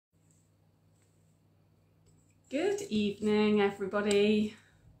Good evening, everybody.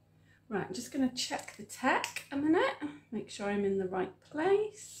 Right, I'm just going to check the tech a minute, make sure I'm in the right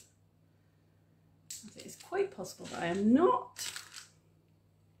place. It is quite possible that I am not.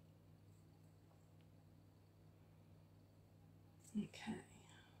 Okay.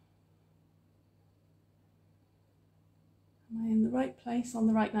 Am I in the right place on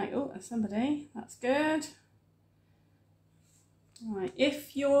the right night? Oh, there's somebody. That's good. Right,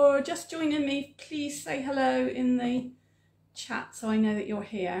 if you're just joining me, please say hello in the chat so I know that you're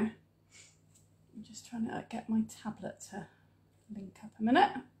here. I'm just trying to get my tablet to link up a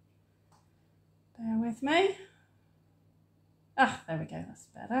minute. Bear with me. Ah, there we go, that's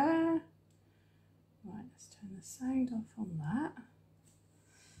better. Right, let's turn the sound off on that.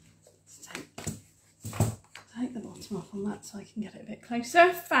 Let's take the bottom off on that so I can get it a bit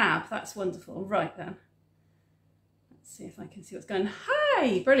closer. Fab, that's wonderful. Right then. See if I can see what's going on.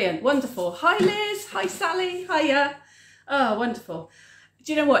 Hi, brilliant, wonderful. Hi Liz, hi Sally, hiya. Oh, wonderful.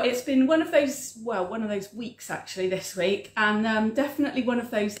 Do you know what? It's been one of those, well, one of those weeks actually this week, and definitely one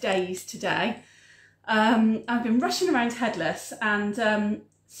of those days today. I've been rushing around headless, and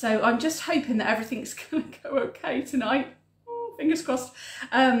so I'm just hoping that everything's going to go okay tonight. Oh, fingers crossed.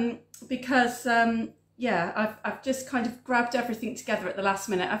 Because yeah, I've just kind of grabbed everything together at the last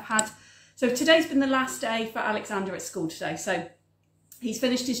minute. So today's been the last day for Alexander at school today. So he's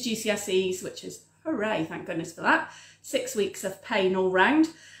finished his GCSEs, which is hooray, thank goodness for that. 6 weeks of pain all round,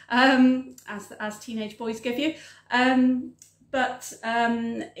 as teenage boys give you.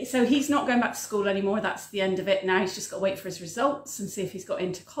 So he's not going back to school anymore. That's the end of it now. He's just got to wait for his results and see if he's got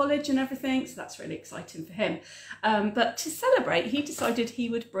into college and everything. So that's really exciting for him. But to celebrate, he decided he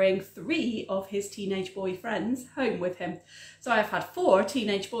would bring 3 of his teenage boy friends home with him. So I've had 4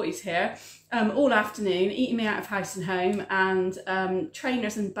 teenage boys here all afternoon, eating me out of house and home, and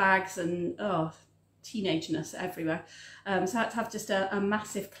trainers and bags and teenageness everywhere. So I had to have just a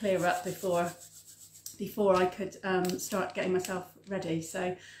massive clear up before I could start getting myself ready.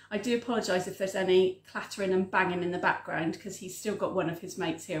 So I do apologise if there's any clattering and banging in the background, because he's still got one of his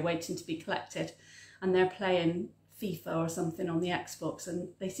mates here waiting to be collected, and they're playing FIFA or something on the Xbox, and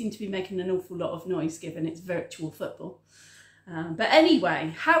they seem to be making an awful lot of noise given it's virtual football. But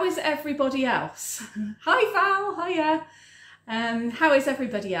anyway, how is everybody else? Hi Val, hiya. How is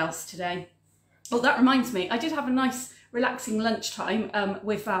everybody else today? Oh, that reminds me, I did have a nice relaxing lunchtime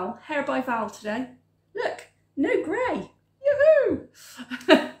with Val. Hair by Val today. Look, no grey, yoo-hoo!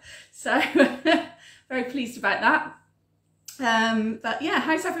 So, very pleased about that. But yeah,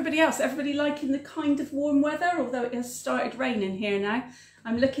 how's everybody else? Everybody liking the kind of warm weather, although it has started raining here now.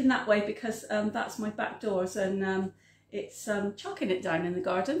 I'm looking that way because that's my back doors, and it's chucking it down in the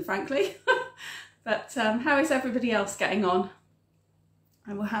garden, frankly. But how is everybody else getting on?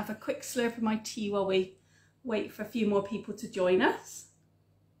 I will have a quick slurp of my tea while we wait for a few more people to join us.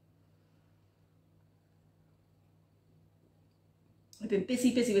 I've been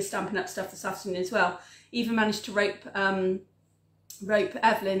busy with Stampin' Up stuff this afternoon as well. Even managed to rope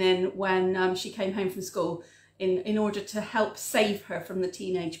Evelyn in when she came home from school in order to help save her from the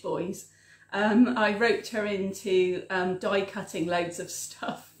teenage boys. I roped her into die cutting loads of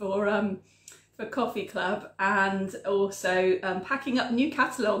stuff for Coffee Club, and also packing up new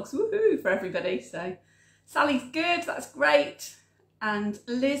catalogues, woohoo, for everybody. So Sally's good, that's great. And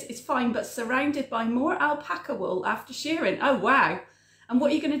Liz is fine, but surrounded by more alpaca wool after shearing. Oh, wow. And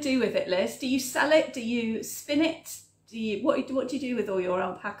what are you going to do with it, Liz? Do you sell it? Do you spin it? What do you do with all your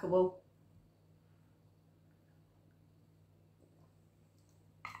alpaca wool?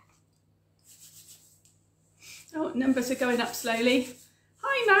 Oh, numbers are going up slowly.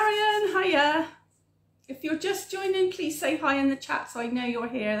 Hi, Marion. Hiya. If you're just joining, please say hi in the chat so I know you're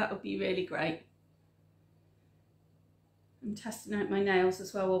here. That would be really great. I'm testing out my nails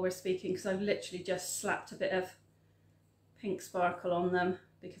as well while we're speaking, because I've literally just slapped a bit of pink sparkle on them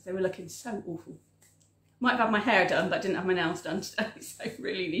because they were looking so awful. Might have had my hair done, but didn't have my nails done today, so I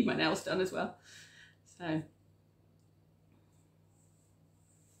really need my nails done as well. So,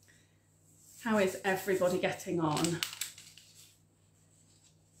 how is everybody getting on?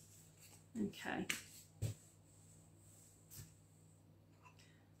 Okay.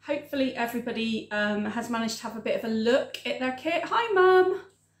 Hopefully everybody has managed to have a bit of a look at their kit. Hi Mum!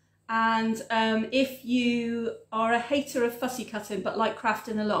 And if you are a hater of fussy cutting but like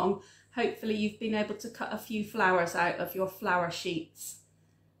crafting along, hopefully you've been able to cut a few flowers out of your flower sheets.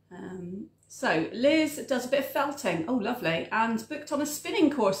 So Liz does a bit of felting, oh lovely, and booked on a spinning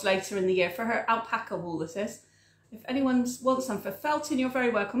course later in the year for her alpaca wool, this is. If anyone wants some for felting, you're very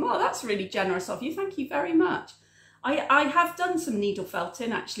welcome. Oh, that's really generous of you, thank you very much. I have done some needle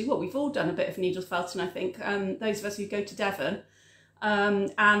felting actually. Well, we've all done a bit of needle felting, I think. Those of us who go to Devon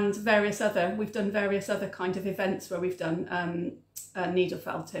and we've done various other kind of events where we've done needle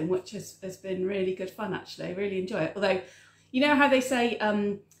felting, which has been really good fun actually. I really enjoy it. Although, you know how they say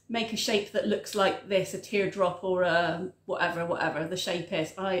make a shape that looks like this, a teardrop or a whatever the shape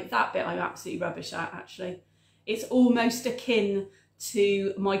is. That bit I'm absolutely rubbish at actually. It's almost akin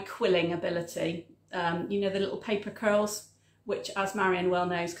to my quilling ability. You know, the little paper curls, which as Marion well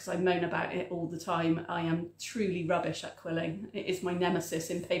knows, because I moan about it all the time, I am truly rubbish at quilling. It is my nemesis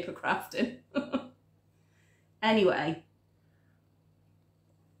in paper crafting. Anyway,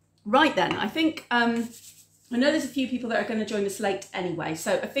 right then, I think, I know there's a few people that are going to join us late anyway,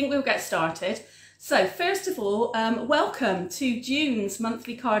 so I think we'll get started. So first of all, welcome to June's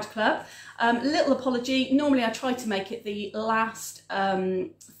monthly card club. Little apology, normally I try to make it the last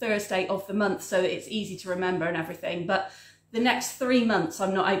Thursday of the month so that it's easy to remember and everything, but the next 3 months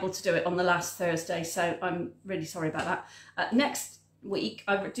I'm not able to do it on the last Thursday, so I'm really sorry about that. Next week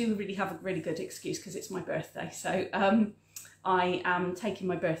I do really have a really good excuse because it's my birthday, so I am taking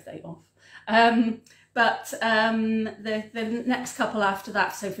my birthday off. But the next couple after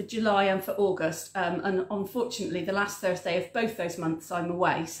that, so for July and for August, and unfortunately the last Thursday of both those months I'm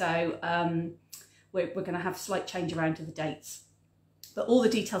away, so we're going to have a slight change around to the dates. But all the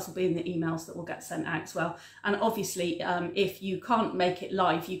details will be in the emails that will get sent out as well. And obviously, if you can't make it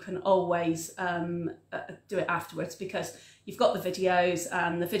live, you can always do it afterwards, because you've got the videos,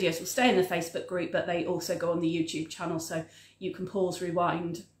 and the videos will stay in the Facebook group, but they also go on the YouTube channel, so you can pause,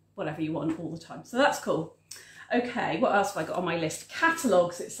 rewind, whatever you want all the time. So that's cool. Okay, what else have I got on my list?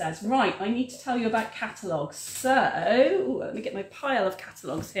 Catalogues, it says. Right, I need to tell you about catalogues. So, let me get my pile of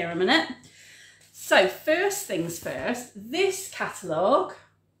catalogues here a minute. So, first things first, this catalogue,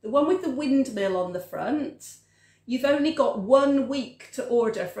 the one with the windmill on the front, you've only got 1 week to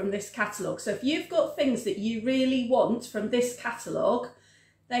order from this catalogue. So if you've got things that you really want from this catalogue,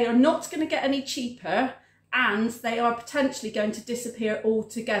 they are not going to get any cheaper, and they are potentially going to disappear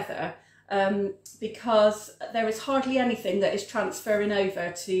altogether, because there is hardly anything that is transferring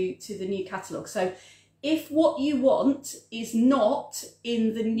over to the new catalogue. So if what you want is not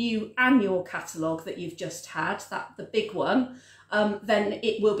in the new annual catalogue that you've just had, the big one, then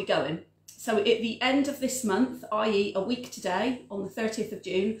it will be going. So at the end of this month, i.e. a week today, on the 30th of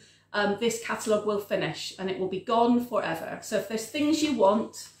June, this catalogue will finish and it will be gone forever. So if there's things you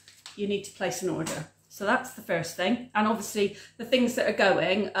want, you need to place an order. So that's the first thing. And obviously the things that are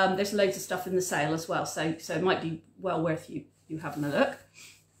going, there's loads of stuff in the sale as well. So it might be well worth you having a look.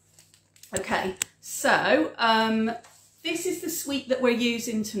 Okay, so this is the suite that we're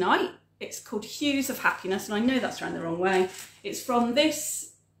using tonight. It's called Hues of Happiness, and I know that's around the wrong way. It's from the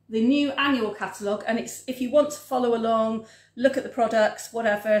new annual catalogue, and it's, if you want to follow along, look at the products,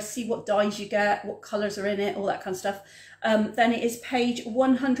 whatever, see what dyes you get, what colours are in it, all that kind of stuff, then it is page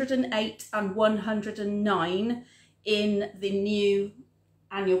 108 and 109 in the new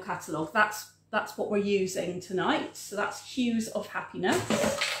annual catalogue. That's what we're using tonight. So that's Hues of Happiness.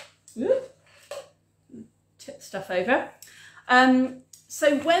 Oop. Tip stuff over.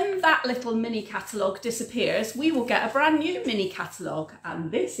 So when that little mini catalogue disappears, we will get a brand new mini catalogue,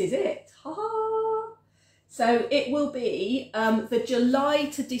 and this is it. Ha-ha! So it will be the July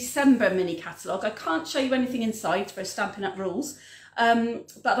to December mini catalogue. I can't show you anything inside for Stampin' Up rules,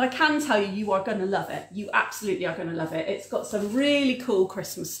 but I can tell you are going to love it. You absolutely are going to love it. It's got some really cool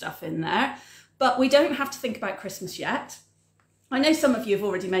Christmas stuff in there, but we don't have to think about Christmas yet. I know some of you have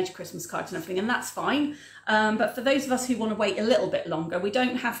already made your Christmas cards and everything, and that's fine. But for those of us who want to wait a little bit longer, we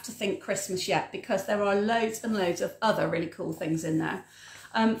don't have to think Christmas yet, because there are loads and loads of other really cool things in there.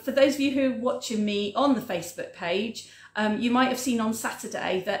 For those of you who are watching me on the Facebook page, you might have seen on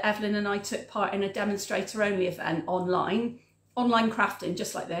Saturday that Evelyn and I took part in a demonstrator-only event online crafting,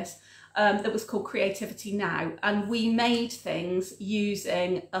 just like this, that was called Creativity Now. And we made things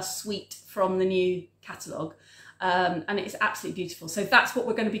using a suite from the new catalogue. And it's absolutely beautiful. So that's what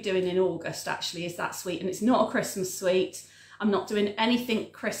we're going to be doing in August, actually, is that suite. And it's not a Christmas suite. I'm not doing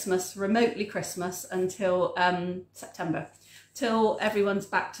anything Christmas, remotely Christmas, until September, till everyone's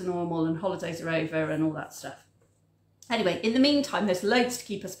back to normal and holidays are over and all that stuff. Anyway, in the meantime, there's loads to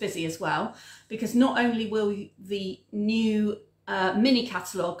keep us busy as well, because not only will the new mini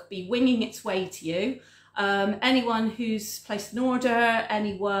catalogue be winging its way to you, anyone who's placed an order,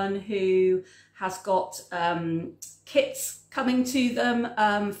 anyone who has got kits coming to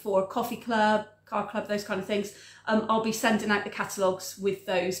them for coffee club, car club, those kind of things. I'll be sending out the catalogues with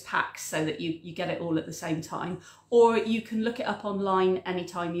those packs so that you get it all at the same time. Or you can look it up online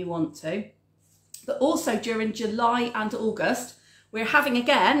anytime you want to. But also during July and August, we're having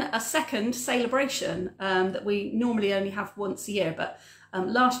again a second celebration that we normally only have once a year, but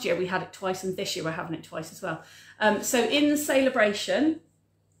last year we had it twice and this year we're having it twice as well. So in the celebration,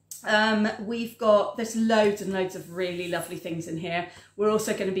 there's loads and loads of really lovely things in here. We're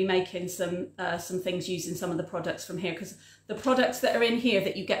also going to be making some things using some of the products from here, because the products that are in here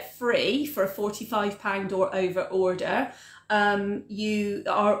that you get free for a £45 or over order, you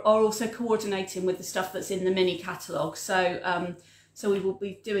are also coordinating with the stuff that's in the mini catalogue. So we will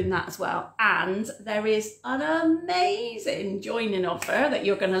be doing that as well. And there is an amazing join-in offer that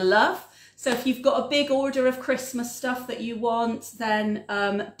you're going to love. So if you've got a big order of Christmas stuff that you want, then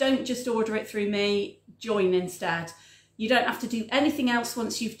don't just order it through me, join instead. You don't have to do anything else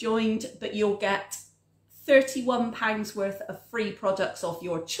once you've joined, but you'll get £31 worth of free products of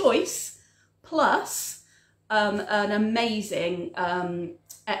your choice, plus an amazing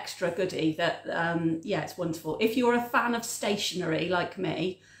extra goodie that, yeah, it's wonderful. If you're a fan of stationery like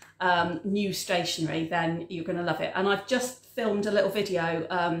me, new stationery, then you're going to love it. And I've just filmed a little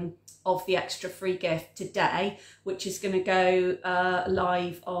video of the extra free gift today, which is going to go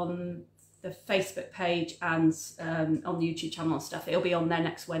live on the Facebook page and on the YouTube channel and stuff. It'll be on there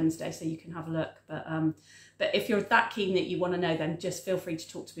next Wednesday, so you can have a look. But if you're that keen that you want to know, then just feel free to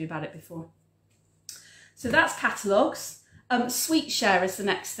talk to me about it before. So that's catalogues. Sweet Share is the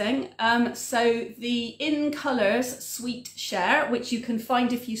next thing. So the In Colours Sweet Share, which you can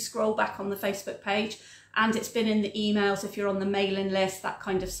find if you scroll back on the Facebook page, and it's been in the emails if you're on the mailing list, that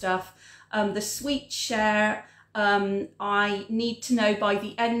kind of stuff. The Sweet Share, I need to know by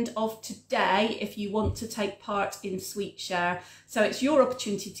the end of today if you want to take part in Sweet Share. So it's your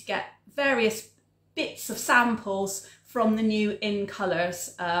opportunity to get various bits of samples from the new In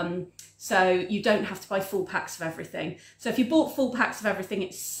Colours. So you don't have to buy full packs of everything. So if you bought full packs of everything,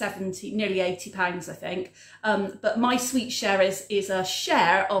 it's nearly £80, I think. But my Sweet Share is a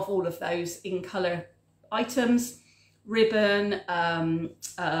share of all of those In Colour items: ribbon,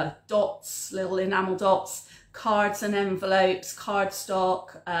 dots, little enamel dots, cards and envelopes,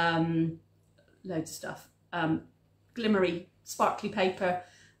 cardstock, loads of stuff, glimmery, sparkly paper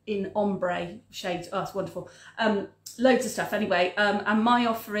in ombre shades. Oh, it's wonderful. Loads of stuff anyway. And my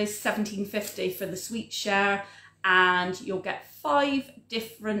offer is £17.50 for the Sweet Share, and you'll get 5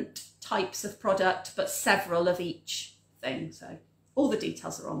 different types of product, but several of each thing. So all the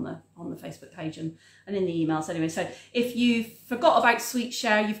details are on the Facebook page and in the emails anyway. So if you forgot about Sweet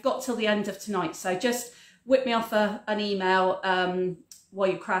Share, you've got till the end of tonight. So just whip me off an email while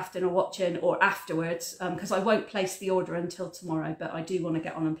you're crafting or watching, or afterwards, because I won't place the order until tomorrow, but I do want to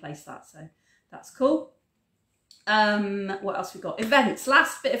get on and place that. So that's cool. What else we got? Events.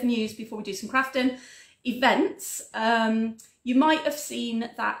 Last bit of news before we do some crafting. Events. You might have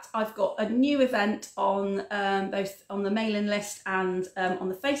seen that I've got a new event on both on the mailing list and on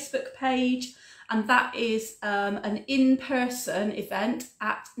the Facebook page, and that is an in-person event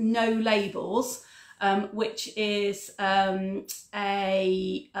at No Labels, which is a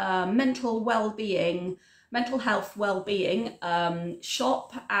mental health well-being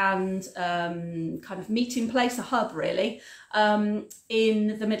shop and kind of meeting place, a hub really,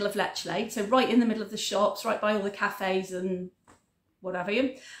 in the middle of Lechlade. So right in the middle of the shops, right by all the cafes and whatever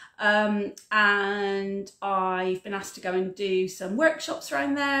you. And I've been asked to go and do some workshops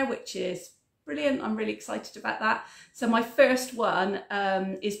around there, which is brilliant. I'm really excited about that. So my first one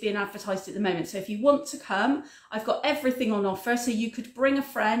is being advertised at the moment. So if you want to come, I've got everything on offer. So you could bring a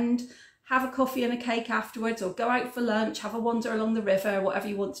friend, have a coffee and a cake afterwards, or go out for lunch, have a wander along the river, whatever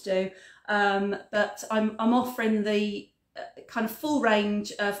you want to do. But I'm offering the kind of full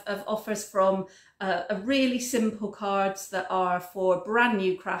range of offers, from a really simple cards that are for brand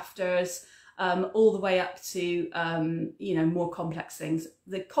new crafters, all the way up to you know, more complex things.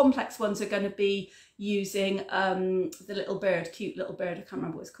 The complex ones are going to be using the little bird, cute little bird, I can't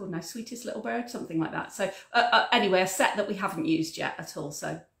remember what it's called now, Sweetest Little Bird, something like that. So anyway, a set that we haven't used yet at all.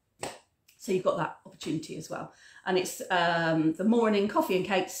 So you've got that opportunity as well. And it's the morning coffee and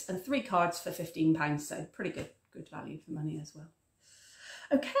cakes and 3 cards for £15. So pretty good value for money as well.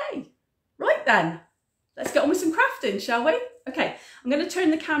 Okay, right then, let's get on with some crafting, shall we? Okay, I'm going to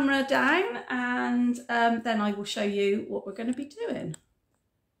turn the camera down, and then I will show you what we're going to be doing.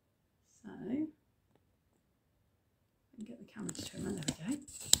 So, get the camera to turn around. There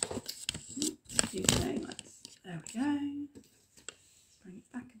we go. There we go. Let's bring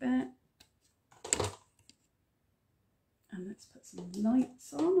it back a bit. And let's put some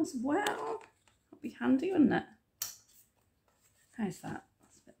lights on as well. That'll be handy, wouldn't it? How's that?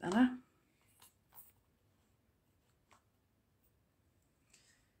 That's a bit better.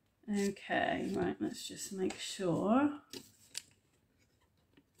 Okay, right, let's just make sure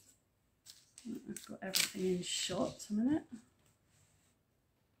I've got everything in shot. A minute.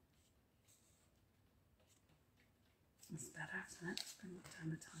 That's better, isn't it? Let's bring it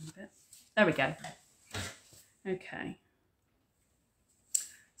down a tiny bit. There we go. Okay.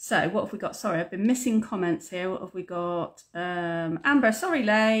 So what have we got? Sorry, I've been missing comments here. What have we got? Amber, sorry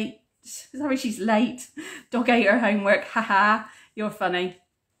late. Sorry she's late. Dog ate her homework. Haha, you're funny.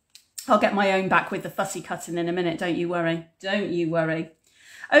 I'll get my own back with the fussy cutting in a minute. Don't you worry. Don't you worry.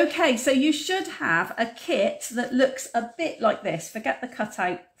 Okay, so you should have a kit that looks a bit like this. Forget the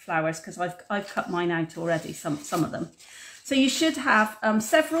cutout flowers because I've cut mine out already, some of them. So you should have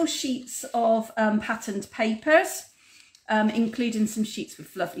several sheets of patterned papers, including some sheets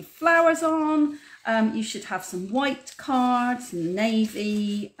with lovely flowers on. You should have some white cards,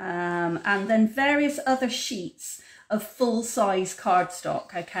 navy, and then various other sheets of full-size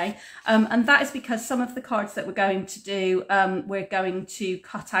cardstock, okay? And that is because some of the cards that we're going to do, we're going to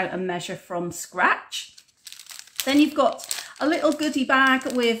cut out and measure from scratch. Then you've got a little goodie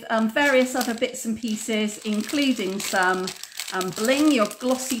bag with various other bits and pieces, including some bling, your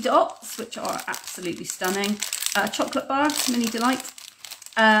glossy dots, which are absolutely stunning, chocolate bar, mini delight,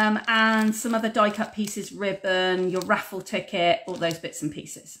 and some other die cut pieces, ribbon, your raffle ticket, all those bits and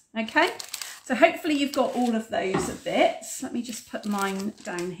pieces, okay? So hopefully you've got all of those bits. Let me just put mine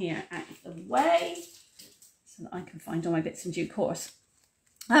down here out of the way so that I can find all my bits in due course.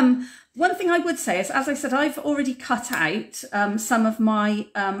 One thing I would say is, as I said, I've already cut out some of my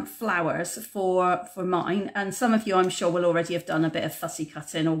flowers for mine, and some of you I'm sure will already have done a bit of fussy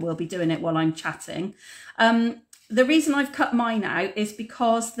cutting or will be doing it while I'm chatting. The reason I've cut mine out is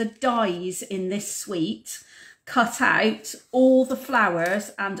because the dies in this suite cut out all the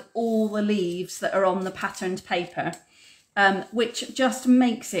flowers and all the leaves that are on the patterned paper, which just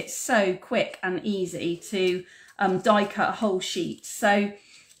makes it so quick and easy to die cut a whole sheet. So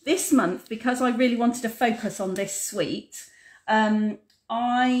this month, because I really wanted to focus on this suite,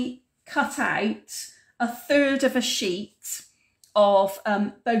 I cut out a third of a sheet of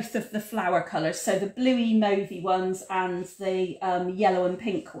both of the flower colours, so the bluey mauvey ones and the yellow and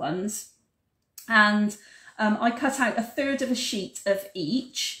pink ones, and I cut out a third of a sheet of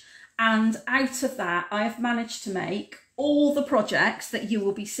each, and out of that I have managed to make all the projects that you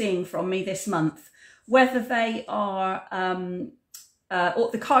will be seeing from me this month, whether they are or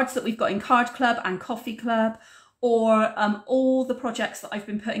the cards that we've got in Card Club and Coffee Club, or all the projects that I've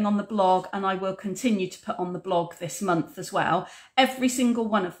been putting on the blog and I will continue to put on the blog this month as well. Every single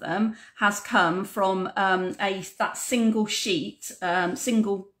one of them has come from that single sheet,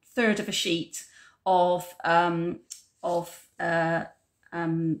 single third of a sheet of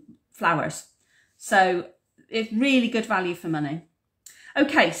flowers. So it's really good value for money.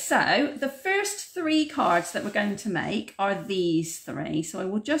 Okay, so the first 3 cards that we're going to make are these 3. So I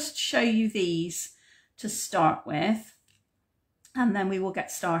will just show you these to start with, and then we will get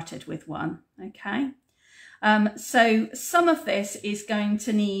started with one, okay? So some of this is going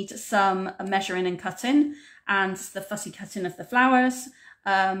to need some measuring and cutting and the fussy cutting of the flowers,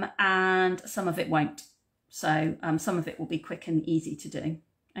 and some of it won't. So some of it will be quick and easy to do,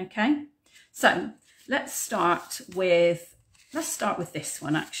 okay? So let's start with this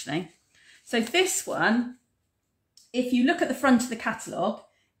one actually. So this one, if you look at the front of the catalogue,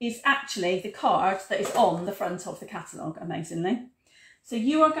 is actually the card that is on the front of the catalogue, amazingly. So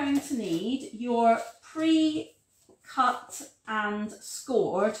you are going to need your pre-cut and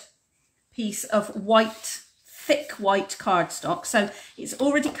scored piece of white, thick white cardstock. So it's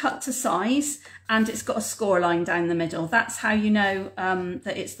already cut to size and it's got a score line down the middle. That's how you know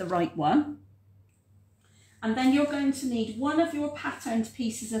that it's the right one. And then you're going to need one of your patterned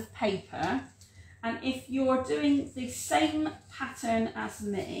pieces of paper. And if you're doing the same pattern as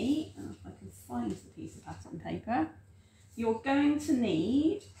me, if I can find the piece of pattern paper, you're going to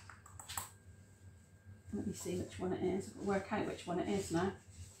need, let me see which one it is, I've got to work out which one it is now.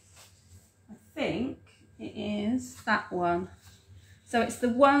 I think it is that one. So it's the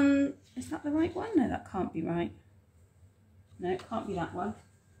one, is that the right one? No, that can't be right. No, it can't be that one.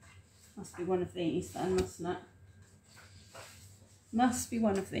 Must be one of these then, mustn't it? Must be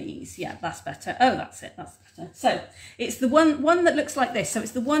one of these. Yeah, that's better. Oh, that's it. That's better. So it's the one that looks like this. So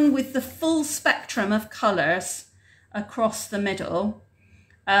it's the one with the full spectrum of colours across the middle.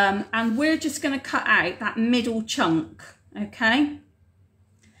 And we're just going to cut out that middle chunk. Okay.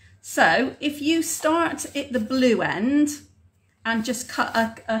 So if you start at the blue end and just cut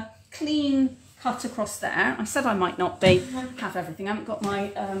a clean cut across there. I said I might not have everything. I haven't got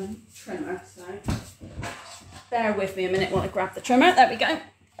my trimmer, so bear with me a minute while I grab the trimmer. There we go.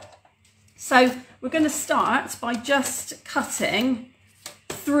 So we're going to start by just cutting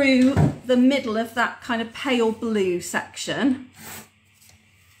through the middle of that kind of pale blue section.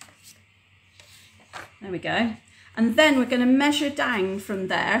 There we go. And then we're going to measure down from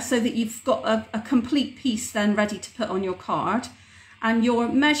there so that you've got a complete piece then ready to put on your card. And your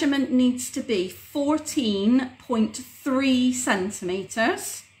measurement needs to be 14.3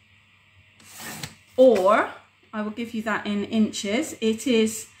 centimetres, or I will give you that in inches. It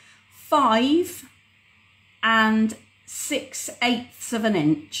is 5 6/8 of an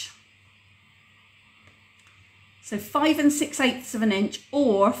inch. So 5 6/8 of an inch,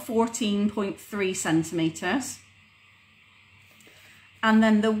 or 14.3 centimetres. And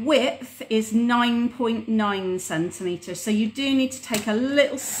then the width is 9.9 centimetres. So you do need to take a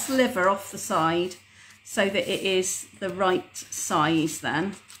little sliver off the side so that it is the right size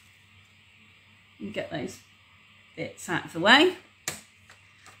then. You get those bits out of the way.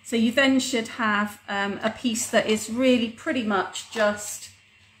 So you then should have a piece that is really pretty much just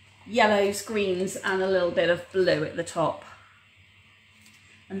yellows, greens, and a little bit of blue at the top.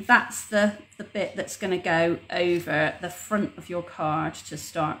 And that's the bit that's going to go over the front of your card to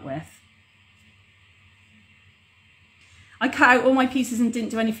start with. I cut out all my pieces and didn't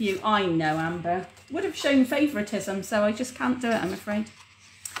do any for you. I know, Amber. Would have shown favouritism, so I just can't do it, I'm afraid.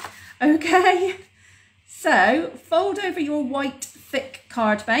 Okay, so fold over your white thick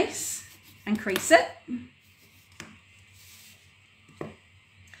card base and crease it.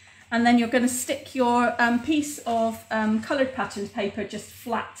 And then you're going to stick your piece of coloured patterned paper just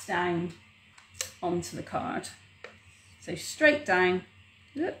flat down onto the card. So straight down,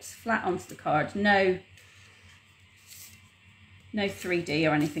 oops, flat onto the card. No 3D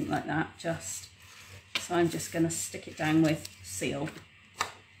or anything like that, just. So I'm just going to stick it down with seal.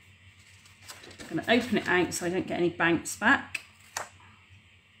 I'm going to open it out so I don't get any bounce back.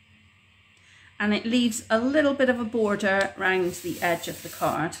 And it leaves a little bit of a border around the edge of the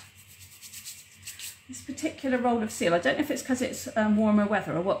card. This particular roll of seal, I don't know if it's because it's warmer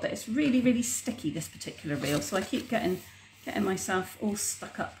weather or what, but it's really, really sticky, this particular reel. So I keep getting myself all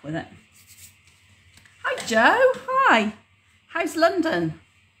stuck up with it. Hi, Joe. Hi. How's London?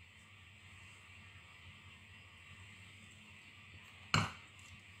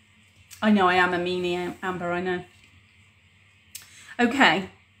 I know I am a meanie, Amber, I know. Okay.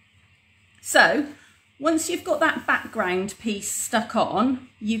 So once you've got that background piece stuck on,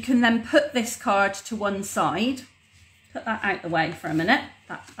 you can then put this card to one side. Put that out the way for a minute,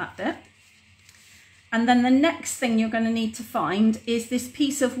 that bit. And then the next thing you're going to need to find is this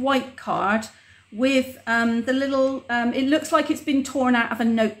piece of white card with the little, it looks like it's been torn out of a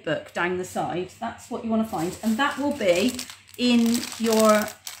notebook down the side. That's what you want to find. And that will be in your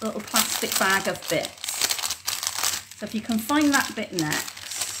little plastic bag of bits. So if you can find that bit next.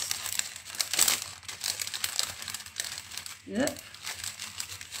 Yep.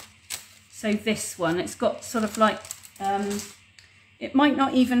 So this one, it's got sort of like, it might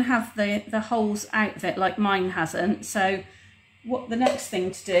not even have the holes out of it like mine hasn't. So what the next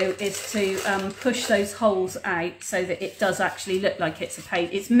thing to do is to push those holes out so that it does actually look like it's a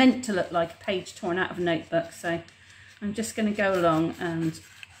page. It's meant to look like a page torn out of a notebook. So I'm just going to go along and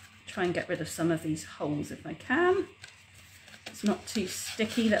try and get rid of some of these holes if I can. It's not too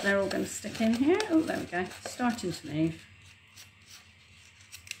sticky that they're all going to stick in here. Oh, there we go. Starting to move.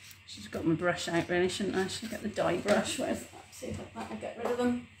 Should have got my brush out really, shouldn't I? Should get the die brush. Where's that? See if that will get rid of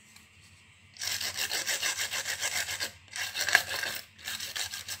them.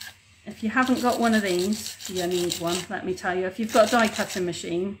 If you haven't got one of these, you need one, let me tell you. If you've got a die cutting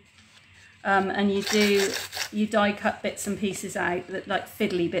machine and you die cut bits and pieces out, like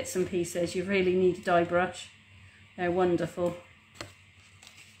fiddly bits and pieces, you really need a die brush. They're wonderful.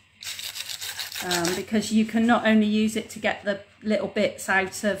 Because you can not only use it to get the little bits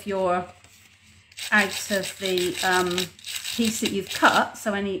out of the piece that you've cut,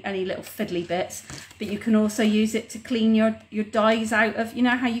 so any little fiddly bits, but you can also use it to clean your dies out of, you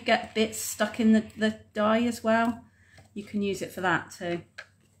know how you get bits stuck in the die as well? You can use it for that too.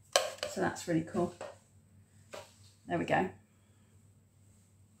 So that's really cool. There we go.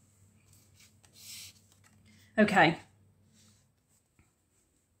 Okay.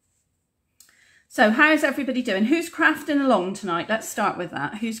 So how's everybody doing? Who's crafting along tonight? Let's start with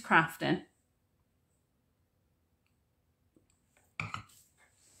that. Who's crafting?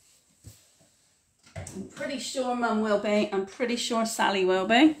 I'm pretty sure Mum will be. I'm pretty sure Sally will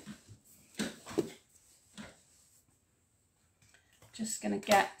be. Just going to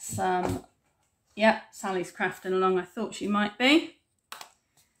get some... Yep, Sally's crafting along. I thought she might be.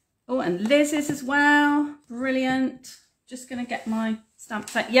 Oh, and Liz is as well. Brilliant. just going to get my stamp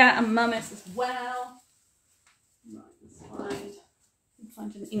set. Yeah, and Mum is as well. Right, let's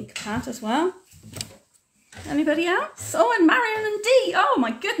find an ink pad as well. Anybody else? Oh, and Marion and Dee. Oh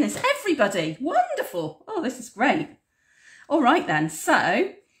my goodness, everybody. Wonderful. Oh, this is great. All right then,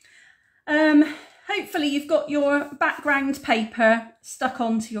 so hopefully you've got your background paper stuck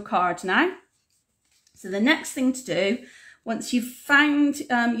onto your card now. So the next thing to do, once you've found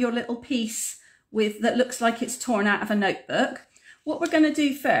your little piece that looks like it's torn out of a notebook, what we're going to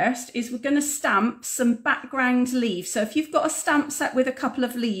do first is we're going to stamp some background leaves. So if you've got a stamp set with a couple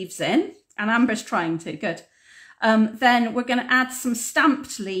of leaves in, and Amber's trying to, good. Then we're going to add some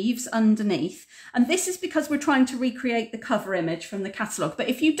stamped leaves underneath. And this is because we're trying to recreate the cover image from the catalogue. But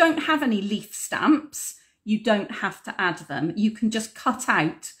if you don't have any leaf stamps, you don't have to add them. You can just cut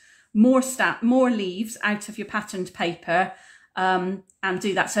out more leaves out of your patterned paper and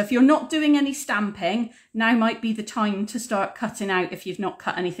do that. So if you're not doing any stamping, now might be the time to start cutting out if you've not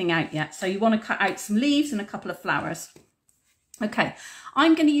cut anything out yet. So you want to cut out some leaves and a couple of flowers. Okay,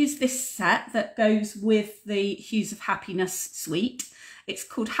 I'm going to use this set that goes with the Hues of Happiness suite. It's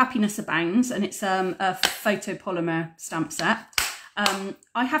called Happiness Abounds, and it's a photopolymer stamp set.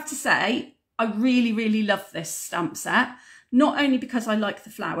 I have to say, I really, really love this stamp set. Not only because I like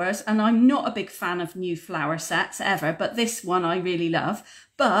the flowers, and I'm not a big fan of new flower sets ever, but this one I really love,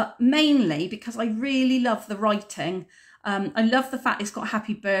 but mainly because I really love the writing. I love the fact it's got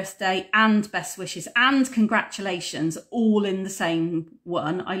happy birthday and best wishes and congratulations all in the same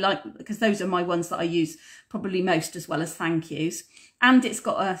one. I like, because those are my ones that I use probably most, as well as thank yous. And it's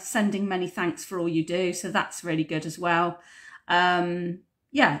got a sending many thanks for all you do, so that's really good as well.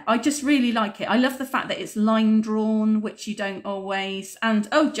 Yeah, I just really like it. I love the fact that it's line drawn, which you don't always. And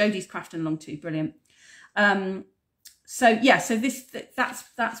oh, Jodie's crafting along too, brilliant. So yeah, so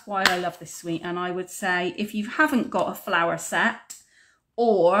that's why I love this suite. And I would say if you haven't got a flower set,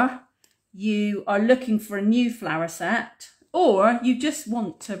 or you are looking for a new flower set, or you just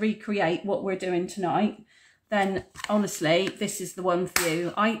want to recreate what we're doing tonight, then honestly, this is the one for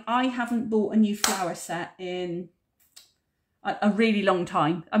you. I haven't bought a new flower set in a really long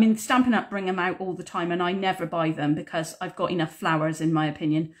time. I mean, Stampin' Up bring them out all the time and I never buy them because I've got enough flowers in my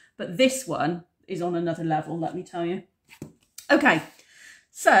opinion. But this one is on another level, let me tell you. Okay,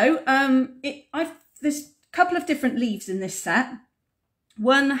 so there's a couple of different leaves in this set.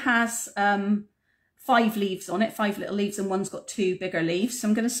 One has 5 leaves on it, 5 little leaves, and one's got 2 bigger leaves. So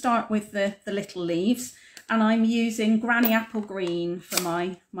I'm going to start with the little leaves, and I'm using Granny Apple Green for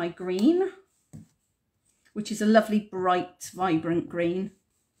my green, which is a lovely, bright, vibrant green.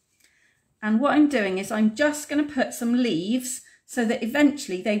 And what I'm doing is I'm just going to put some leaves so that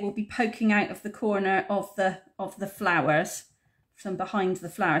eventually they will be poking out of the corner of the flowers, from behind the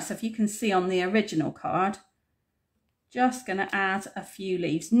flowers. So if you can see on the original card, just going to add a few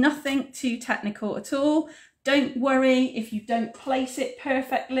leaves. Nothing too technical at all. Don't worry if you don't place it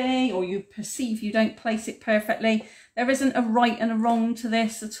perfectly, or you perceive you don't place it perfectly. There isn't a right and a wrong to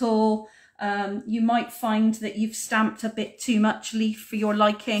this at all. You might find that you've stamped a bit too much leaf for your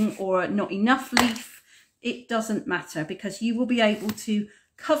liking, or not enough leaf. It doesn't matter, because you will be able to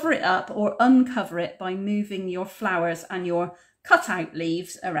cover it up or uncover it by moving your flowers and your cutout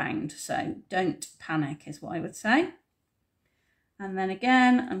leaves around. So don't panic is what I would say. And then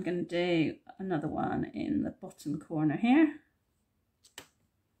again, I'm going to do another one in the bottom corner here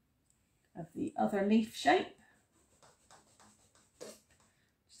of the other leaf shape.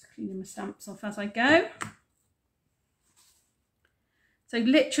 Cleaning my stamps off as I go. So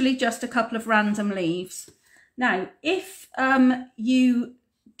literally just a couple of random leaves. Now, if you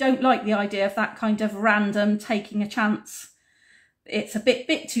don't like the idea of that kind of random taking a chance, it's a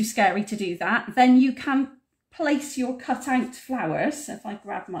bit too scary to do that, then you can place your cutout flowers. So if I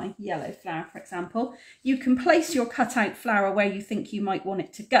grab my yellow flower, for example, you can place your cutout flower where you think you might want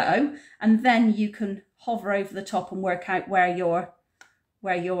it to go, and then you can hover over the top and work out where your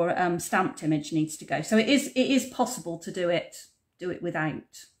stamped image needs to go. So it is possible to do it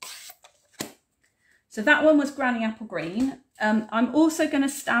without. So that one was Granny Apple Green. I'm also going to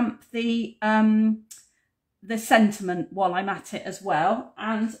stamp the sentiment while I'm at it as well.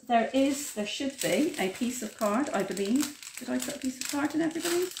 And there should be a piece of card, I believe. Did I put a piece of card in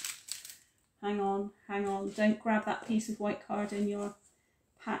everybody's? Hang on. Don't grab that piece of white card in your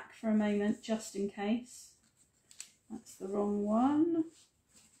pack for a moment, just in case. That's the wrong one.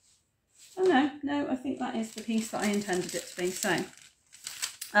 Oh no, I think that is the piece that I intended it to be. So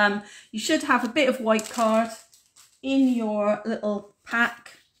you should have a bit of white card in your little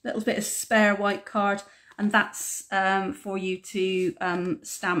pack, little bit of spare white card, and that's for you to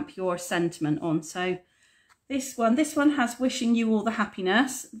stamp your sentiment on. So This one has wishing you all the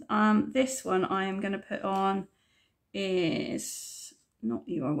happiness. This one I am going to put on is not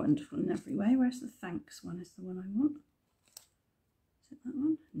you are wonderful in every way. Where's the thanks one? Is the one I want. Is it that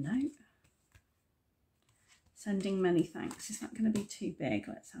one? No. Sending many thanks. Is that going to be too big?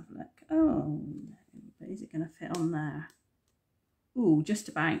 Let's have a look. Oh, no. But is it going to fit on there? Ooh, just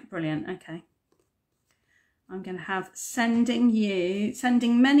about. Brilliant. Okay. I'm going to have sending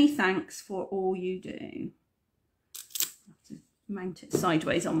many thanks for all you do. I have to mount it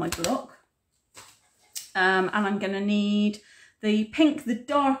sideways on my block. And I'm going to need the pink, the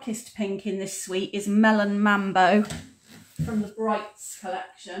darkest pink in this suite is Melon Mambo from the Brights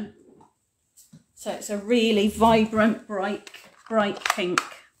collection. So it's a really vibrant, bright pink,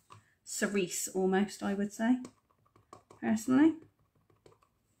 cerise almost, I would say, personally.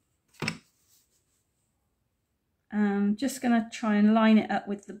 Just going to try and line it up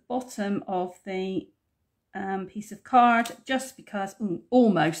with the bottom of the piece of card, just because,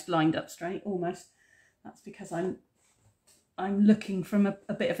 almost lined up straight, almost. That's because I'm looking from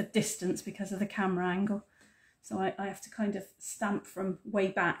a bit of a distance because of the camera angle. So I have to kind of stamp from way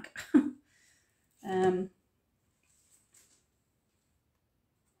back. There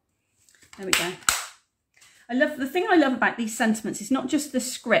we go. The thing I love about these sentiments is not just the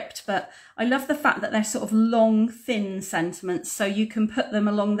script, but I love the fact that they're sort of long, thin sentiments, so you can put them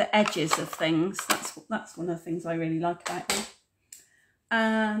along the edges of things. That's one of the things I really like about them.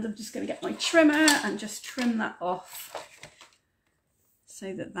 And I'm just going to get my trimmer and just trim that off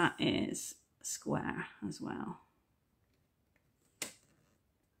so that that is square as well.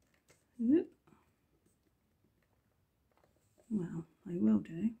 Oop. Well, I will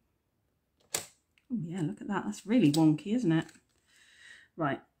do. Oh yeah, look at that. That's really wonky, isn't it?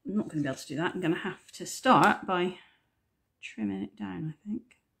 Right, I'm not going to be able to do that. I'm going to have to start by trimming it down, I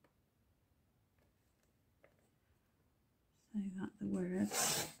think. So that the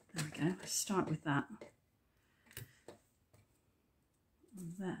words, there we go, let's start with that.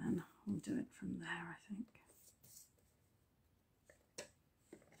 And then we'll do it from there, I think.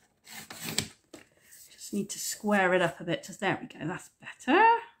 Just need to square it up a bit, just there we go, that's better.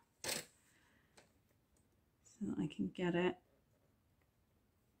 So that I can get it.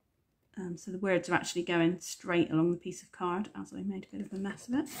 So the words are actually going straight along the piece of card, as I made a bit of a mess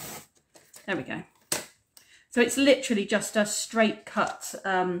of it. There we go. So it's literally just a straight cut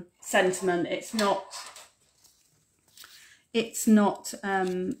sentiment. It's not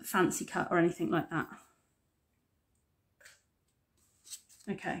fancy cut or anything like that.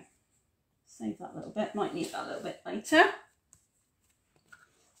 Okay, save that a little bit. Might need that a little bit later.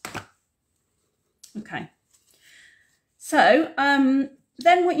 Okay. So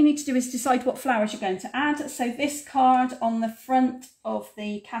then what you need to do is decide what flowers you're going to add. So this card on the front of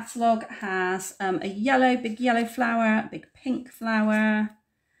the catalogue has a big yellow flower, a big pink flower.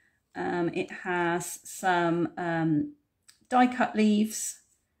 It has some die cut leaves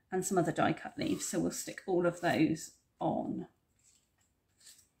and some other die cut leaves. So we'll stick all of those on.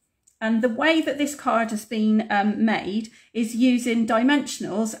 And the way that this card has been made is using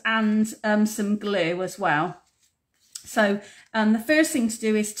dimensionals and some glue as well. So the first thing to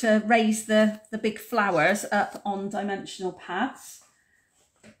do is to raise the big flowers up on dimensional pads.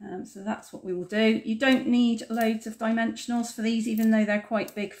 So that's what we will do. You don't need loads of dimensionals for these, even though they're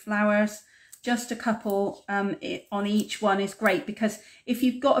quite big flowers. Just a couple on each one is great, because if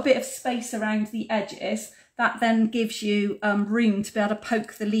you've got a bit of space around the edges, that then gives you room to be able to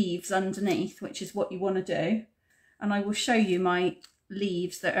poke the leaves underneath, which is what you want to do. And I will show you my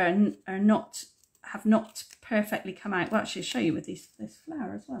leaves that have not perfectly come out. Well, actually, I'll show you with this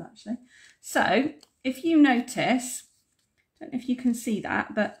flower as well, actually. So if you notice, I don't know if you can see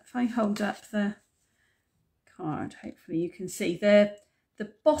that, but if I hold up the card, hopefully you can see the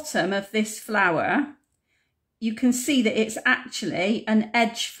bottom of this flower. You can see that it's actually an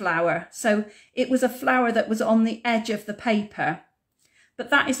edge flower. So it was a flower that was on the edge of the paper. But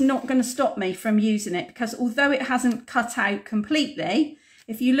that is not going to stop me from using it, because although it hasn't cut out completely,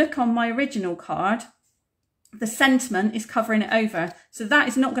 if you look on my original card, the sentiment is covering it over. So that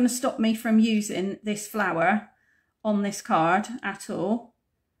is not going to stop me from using this flower on this card at all.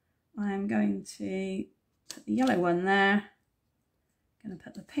 I am going to put the yellow one there. I'm going to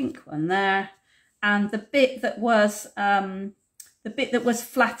put the pink one there. And the bit that was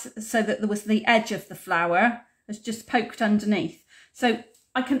flat, so that there was the edge of the flower, has just poked underneath. So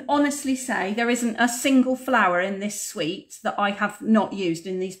I can honestly say there isn't a single flower in this suite that I have not used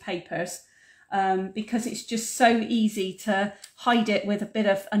in these papers, because it's just so easy to hide it with a bit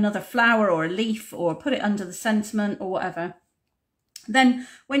of another flower or a leaf, or put it under the sentiment or whatever. Then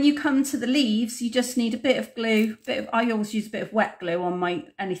when you come to the leaves, you just need a bit of glue, I always use a bit of wet glue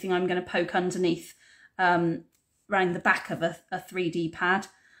on anything I'm going to poke underneath around the back of a 3D pad,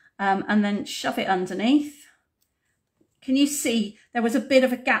 and then shove it underneath. Can you see there was a bit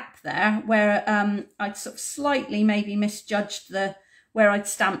of a gap there where I'd sort of slightly maybe misjudged where I'd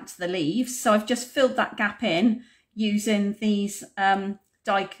stamped the leaves. So I've just filled that gap in using these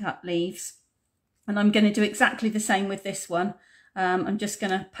die cut leaves. And I'm going to do exactly the same with this one. I'm just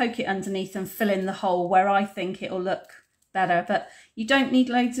going to poke it underneath and fill in the hole where I think it'll look better. But you don't need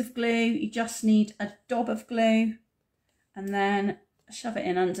loads of glue. You just need a dab of glue and then shove it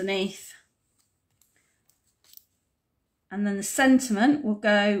in underneath. And then the sentiment will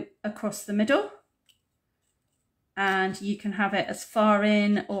go across the middle. And you can have it as far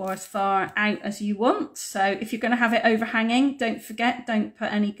in or as far out as you want. So if you're going to have it overhanging, don't forget, don't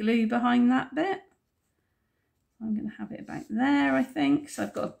put any glue behind that bit. I'm going to have it about there, I think. So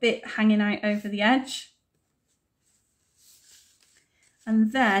I've got a bit hanging out over the edge.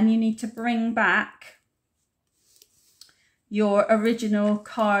 And then you need to bring back your original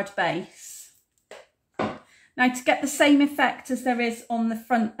card base. Now, to get the same effect as there is on the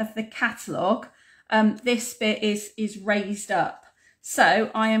front of the catalogue, this bit is raised up. So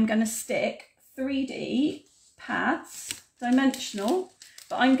I am going to stick 3D pads, dimensional,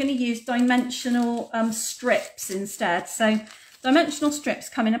 but I'm going to use dimensional strips instead. So dimensional strips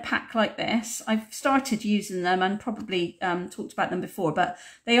come in a pack like this. I've started using them and probably talked about them before, but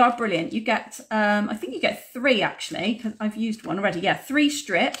they are brilliant. You get, I think you get 3 actually, because I've used one already. Yeah, 3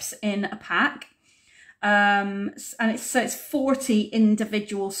 strips in a pack. And it's 40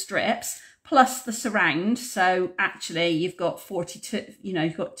 individual strips plus the surround. So actually you've got 42, you know,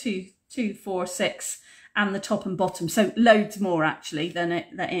 you've got 2, 4, 6 and the top and bottom. So loads more actually than it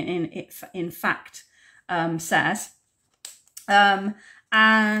in fact says. They're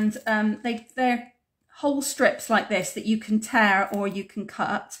whole strips like this that you can tear or you can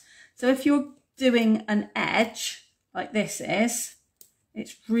cut. So if you're doing an edge like this is,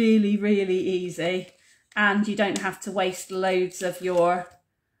 it's really, really easy. And you don't have to waste loads of your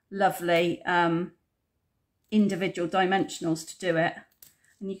lovely individual dimensionals to do it.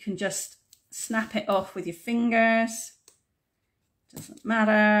 And you can just snap it off with your fingers. Doesn't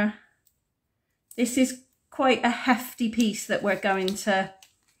matter. This is quite a hefty piece that we're going to,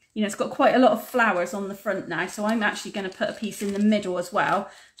 you know, it's got quite a lot of flowers on the front now. So I'm actually going to put a piece in the middle as well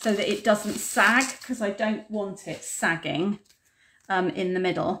so that it doesn't sag, because I don't want it sagging in the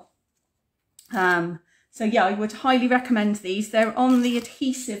middle. So yeah, I would highly recommend these. They're on the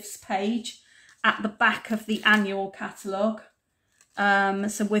adhesives page at the back of the annual catalogue.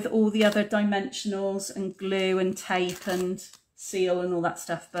 So with all the other dimensionals and glue and tape and seal and all that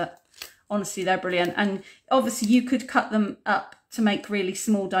stuff. But honestly, they're brilliant. And obviously you could cut them up to make really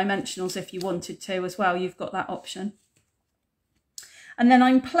small dimensionals if you wanted to as well. You've got that option. And then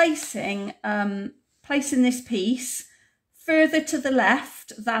I'm placing this piece further to the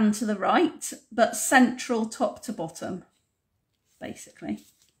left than to the right, but central top to bottom, basically.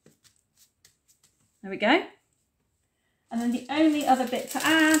 There we go. And then the only other bit to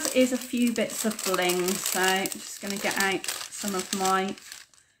add is a few bits of bling. So I'm just going to get out some of my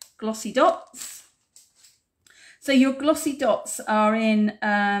glossy dots. So your glossy dots are in,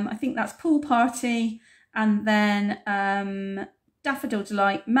 I think that's Pool Party, and then Daffodil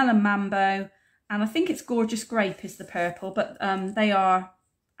Delight, Melon Mambo, and I think it's Gorgeous Grape is the purple, but they are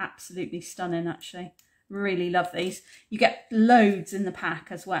absolutely stunning actually. Really love these. You get loads in the pack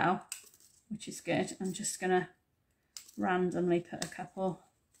as well, which is good. I'm just going to randomly put a couple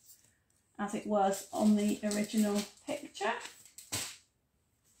as it was on the original picture.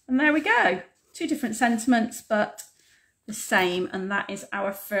 And there we go. 2 different sentiments, but the same. And that is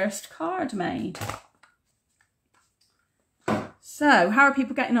our first card made. So how are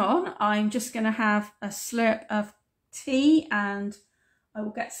people getting on? I'm just going to have a slurp of tea and I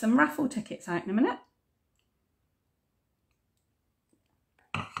will get some raffle tickets out in a minute.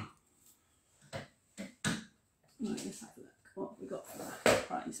 Right, let's have a look what we got for raffle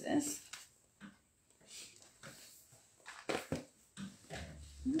prizes.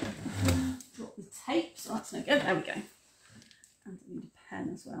 Drop the tape, so that's no good. There we go. And I need a pen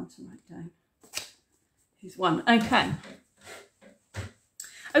as well to write down who's won. Okay.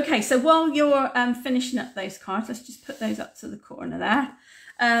 Okay, so while you're finishing up those cards, let's just put those up to the corner there.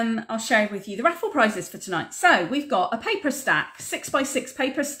 I'll share with you the raffle prizes for tonight. So we've got a paper stack, 6x6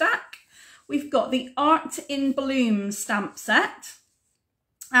 paper stack. We've got the Art in Bloom stamp set.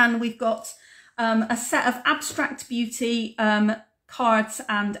 And we've got a set of Abstract Beauty cards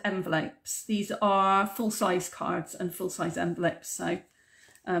and envelopes. These are full-size cards and full-size envelopes, so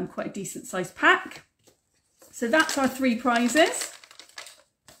quite a decent sized pack. So that's our 3 prizes.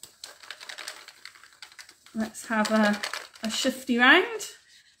 Let's have a shifty round.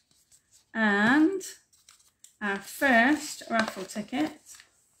 And our first raffle ticket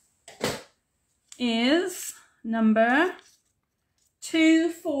is number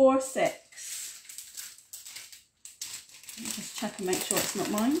 246. Let me just check and make sure it's not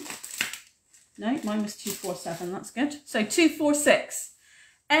mine. No, mine was 247, that's good. So 246.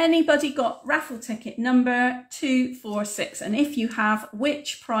 Anybody got raffle ticket number 246? And if you have,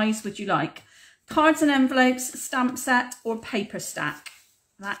 which prize would you like? Cards and envelopes, stamp set, or paper stack?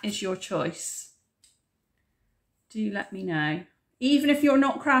 That is your choice. Do let me know. Even if you're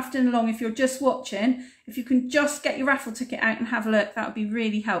not crafting along, if you're just watching, if you can just get your raffle ticket out and have a look, that would be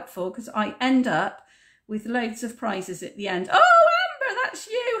really helpful, because I end up with loads of prizes at the end. Oh, Amber, that's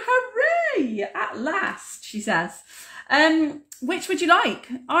you. Hooray! At last, she says. Which would you like?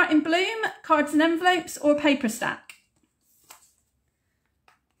 Art in Bloom, cards and envelopes, or paper stack?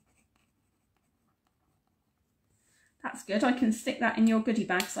 That's good. I can stick that in your goodie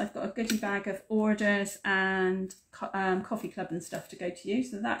bag. So I've got a goodie bag of orders and coffee club and stuff to go to you.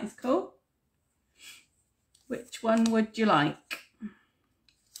 So that is cool. Which one would you like?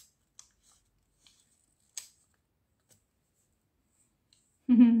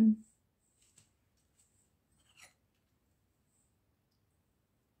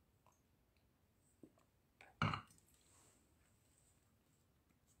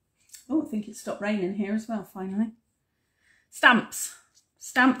 Oh, I think it stopped raining here as well, finally. Stamps.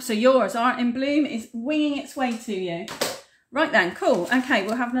 Stamps are yours. Art in Bloom is winging its way to you. Right then, cool. Okay,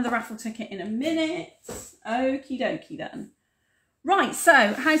 we'll have another raffle ticket in a minute. Okie dokie then. Right,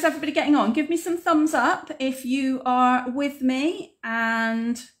 so how's everybody getting on? Give me some thumbs up if you are with me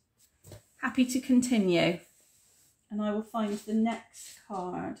and happy to continue. And I will find the next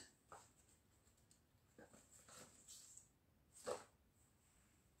card.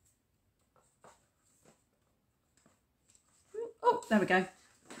 Oh, there we go.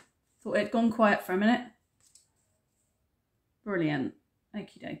 Thought it had gone quiet for a minute. Brilliant.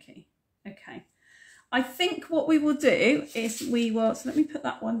 Okie dokie. Okay. I think what we will do is so let me put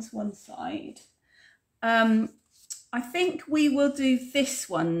that one to one side. I think we will do this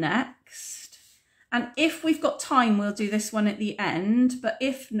one next. And if we've got time, we'll do this one at the end. But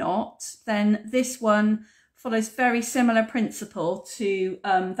if not, then this one follows very similar principle to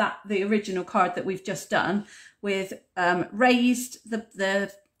the original card that we've just done, with raised,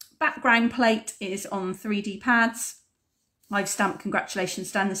 the background plate is on 3D pads. I've stamped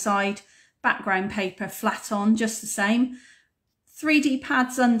congratulations down the side, background paper flat on, just the same. 3D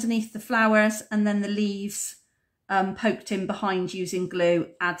pads underneath the flowers, and then the leaves poked in behind using glue,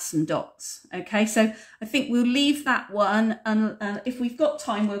 add some dots. Okay, so I think we'll leave that one, and if we've got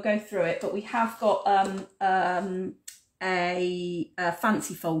time, we'll go through it, but we have got a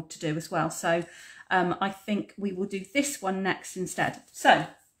fancy fold to do as well. So I think we will do this one next instead. So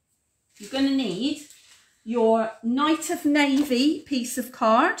you're going to need your Knight of Navy piece of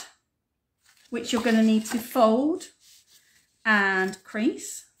card, which you're going to need to fold and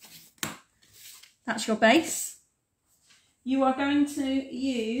crease. That's your base. You are going to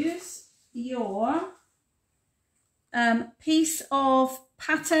use your piece of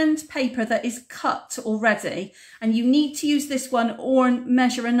patterned paper that is cut already, and you need to use this one or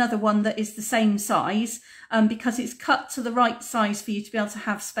measure another one that is the same size, because it's cut to the right size for you to be able to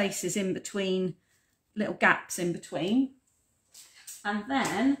have spaces in between, little gaps in between. And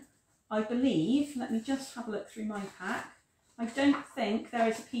then I believe, let me just have a look through my pack, I don't think there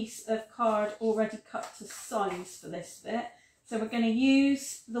is a piece of card already cut to size for this bit. So we're going to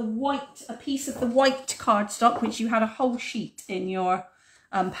use the white, a piece of the white cardstock, which you had a whole sheet in your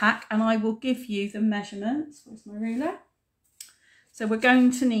pack, and I will give you the measurements. Where's my ruler? So we're going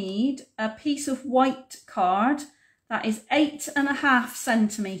to need a piece of white card that is 8.5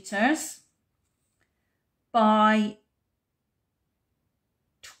 centimetres by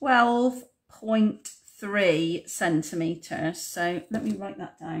 12.3 centimetres. So let me write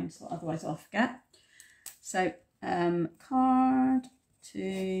that down, so otherwise I'll forget. So card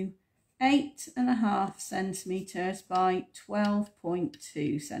to 8.5 centimetres by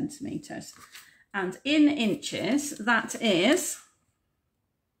 12.2 centimetres. And in inches, that is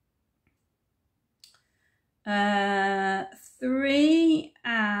 3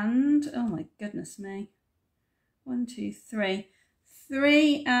 and, oh my goodness me, 1, 2, 3,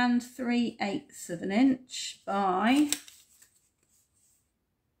 3 3/8 of an inch by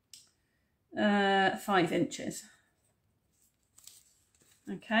 5 inches.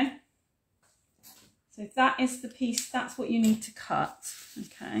 Okay. So that is the piece, that's what you need to cut.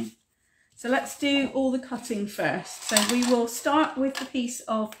 Okay. So let's do all the cutting first. So we will start with the piece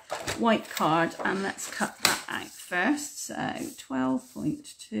of white card and let's cut that out first. So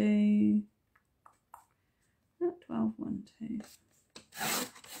 12.2, 12.12,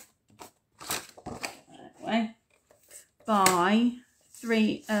 that way, by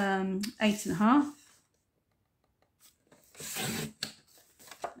 8.5.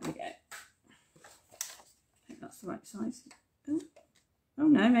 There we go. I think that's the right size. Oh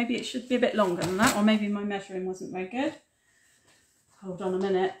no, maybe it should be a bit longer than that, or maybe my measuring wasn't very good. Hold on a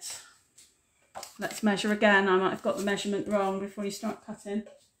minute. Let's measure again. I might have got the measurement wrong before you start cutting.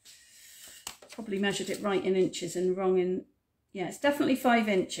 Probably measured it right in inches and wrong in, yeah, it's definitely 5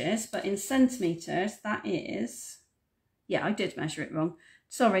 inches, but in centimetres, that is, yeah, I did measure it wrong.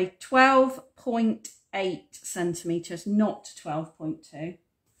 Sorry, 12.8 centimetres, not 12.2.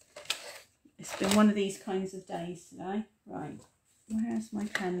 It's been one of these kinds of days today. Right. Where's my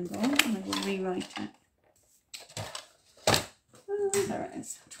pen gone? I will rewrite it. Oh, there it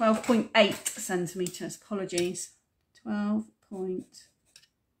is. 12.8 centimetres. Apologies.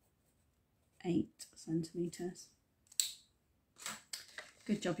 12.8 centimetres.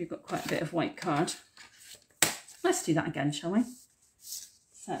 Good job, you've got quite a bit of white card. Let's do that again, shall we?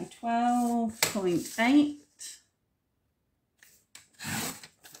 So 12.8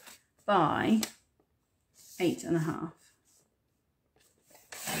 by 8.5.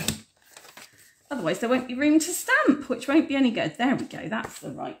 Otherwise there won't be room to stamp, which won't be any good. There we go, that's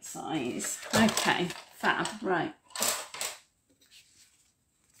the right size. Okay, fab, right.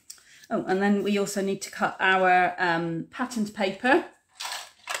 Oh, and then we also need to cut our patterned paper.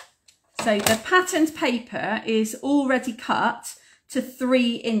 So the patterned paper is already cut to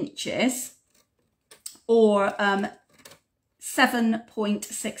 3 inches or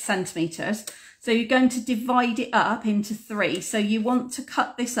 7.6 centimetres. So you're going to divide it up into 3. So you want to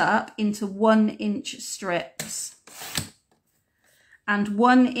cut this up into 1-inch strips. And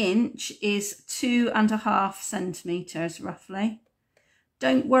 1 inch is 2.5 centimetres roughly.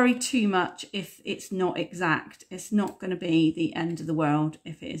 Don't worry too much if it's not exact. It's not going to be the end of the world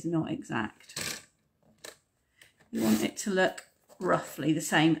if it is not exact. You want it to look roughly the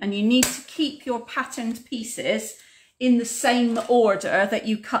same. And you need to keep your patterned pieces in the same order that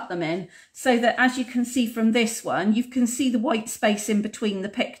you cut them in, so that as you can see from this one, you can see the white space in between the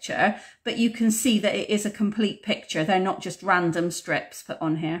picture, but you can see that it is a complete picture. They're not just random strips put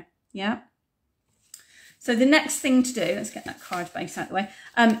on here. Yeah. So the next thing to do, let's get that card base out of the way,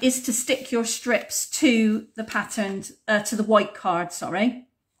 is to stick your strips to the patterned, to the white card, sorry.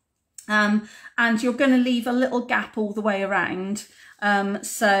 And you're going to leave a little gap all the way around.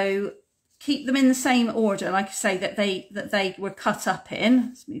 So keep them in the same order, like I say, that they were cut up in.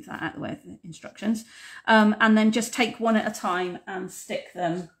 Let's move that out of the way of the instructions. And then just take one at a time and stick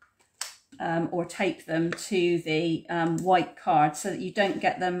them or tape them to the white card so that you don't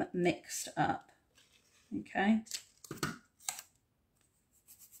get them mixed up. Okay.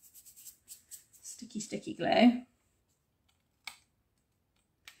 Sticky glue.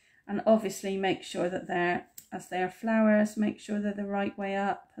 And obviously make sure that they're, as they are flowers, make sure they're the right way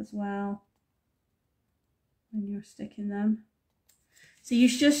up as well when you're sticking them. So you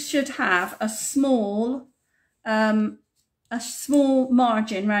just should have a small margin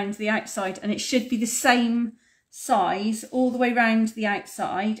around the outside, and it should be the same size all the way around the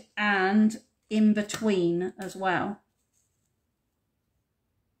outside and in between as well.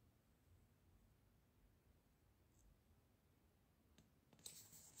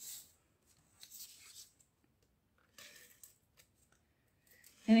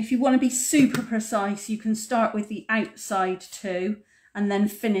 And if you want to be super precise, you can start with the outside too, and then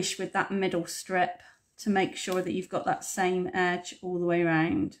finish with that middle strip to make sure that you've got that same edge all the way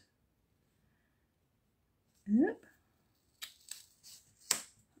around. Yep.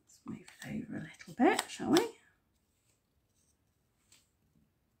 Let's move it over a little bit, shall we?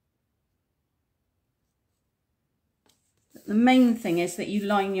 But the main thing is that you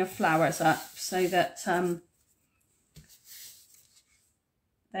line your flowers up so that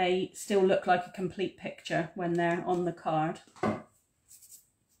they still look like a complete picture when they're on the card.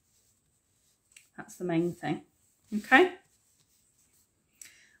 That's the main thing. Okay.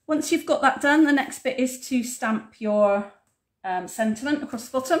 Once you've got that done, the next bit is to stamp your sentiment across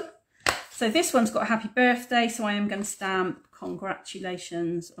the bottom. So this one's got a happy birthday, so I am going to stamp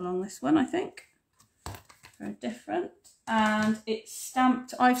congratulations along this one, I think. Very different. And it's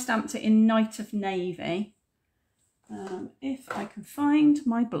stamped, I've stamped it in Night of Navy. If I can find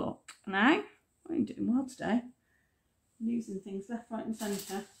my block now, I'm doing well today. Losing things left, right and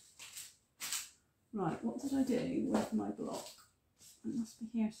centre. Right, what did I do with my block? It must be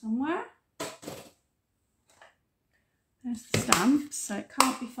here somewhere. There's the stamp, so it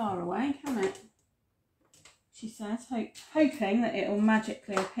can't be far away, can it? She says, hoping that it will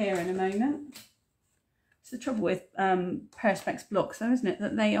magically appear in a moment. It's the trouble with Perspex blocks though, isn't it?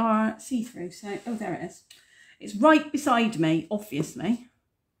 That they are see-through, so, oh, there it is. It's right beside me, obviously.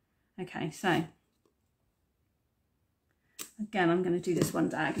 Okay, so, again, I'm going to do this one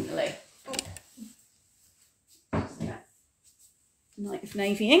diagonally. Oh. Night of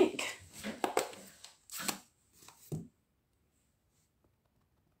Navy ink.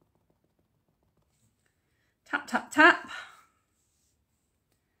 Tap, tap, tap.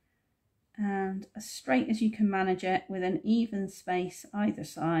 And as straight as you can manage it with an even space either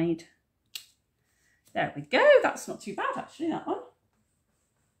side. There we go. That's not too bad, actually, that one.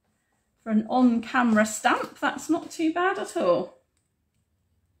 For an on-camera stamp, that's not too bad at all.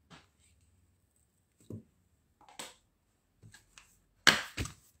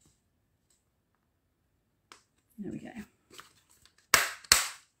 There we go.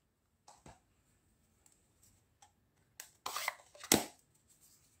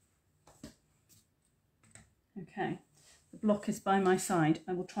 Okay, the block is by my side.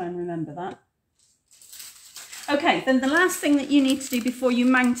 I will try and remember that. Okay, then the last thing that you need to do before you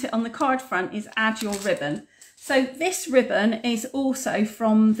mount it on the card front is add your ribbon. So this ribbon is also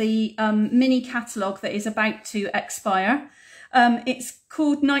from the mini catalogue that is about to expire. It's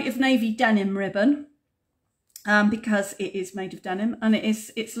called Night of Navy Denim Ribbon because it is made of denim, and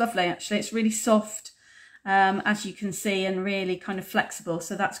it's lovely actually. It's really soft, as you can see, and really kind of flexible,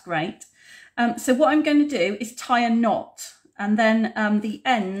 so that's great. So what I'm going to do is tie a knot, and then the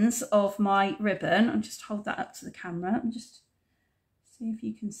ends of my ribbon, I'll just hold that up to the camera and just see if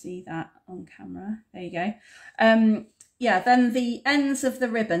you can see that on camera. There you go. Yeah, then the ends of the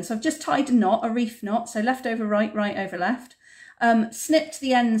ribbon. So I've just tied a knot, a reef knot, so left over right, right over left. Snipped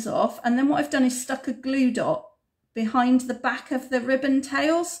the ends off, and then what I've done is stuck a glue dot behind the back of the ribbon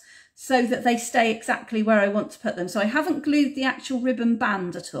tails so that they stay exactly where I want to put them. So I haven't glued the actual ribbon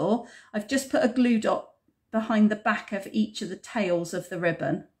band at all. I've just put a glue dot behind the back of each of the tails of the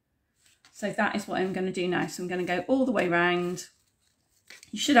ribbon. So that is what I'm going to do now. So I'm going to go all the way round.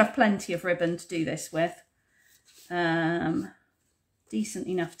 You should have plenty of ribbon to do this with. Decent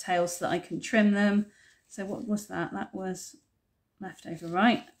enough tails so that I can trim them. So what was that? That was left over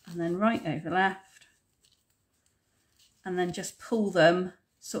right, and then right over left. And then just pull them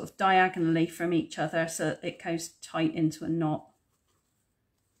sort of diagonally from each other so that it goes tight into a knot.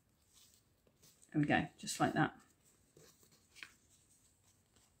 There we go, just like that.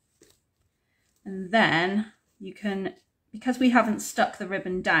 And then you can, because we haven't stuck the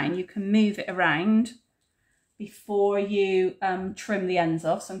ribbon down, you can move it around before you trim the ends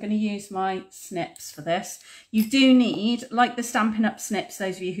off. So I'm going to use my snips for this. You do need, like the Stampin' Up snips,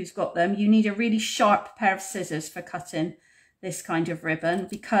 those of you who's got them, you need a really sharp pair of scissors for cutting this kind of ribbon,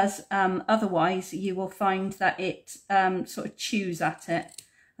 because otherwise you will find that it sort of chews at it,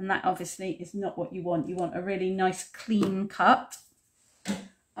 and that obviously is not what you want. You want a really nice clean cut.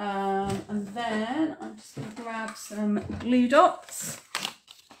 And then I'm just going to grab some glue dots.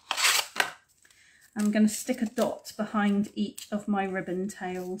 I'm going to stick a dot behind each of my ribbon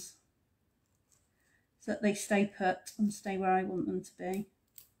tails so that they stay put and stay where I want them to be.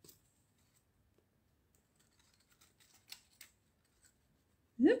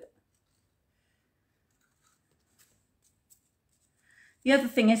 Yep. The other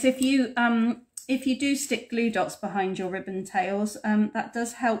thing is, if you do stick glue dots behind your ribbon tails, that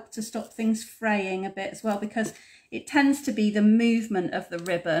does help to stop things fraying a bit as well, because it tends to be the movement of the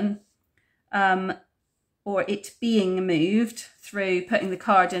ribbon, or it being moved through putting the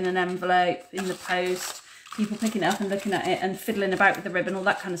card in an envelope, in the post, people picking it up and looking at it and fiddling about with the ribbon, all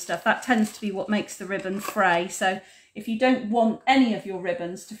that kind of stuff. That tends to be what makes the ribbon fray. So if you don't want any of your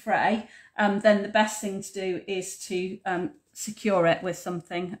ribbons to fray, then the best thing to do is to secure it with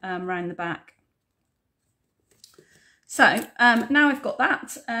something around the back. So now I've got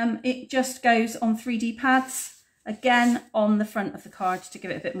that, it just goes on 3D pads, again on the front of the card to give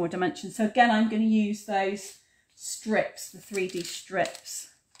it a bit more dimension. So again, I'm going to use those strips, the 3D strips,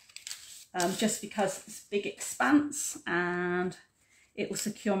 just because it's a big expanse and it will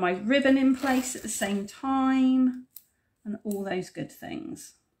secure my ribbon in place at the same time and all those good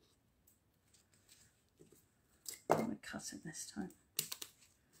things. I'm going to cut it this time,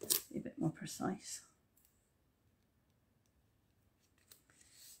 be a bit more precise.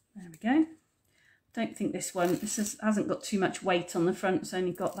 There we go. Don't think this one, hasn't got too much weight on the front. It's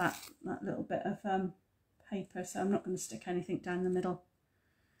only got that little bit of paper, so I'm not going to stick anything down the middle.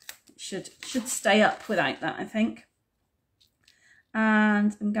 It should stay up without that, I think.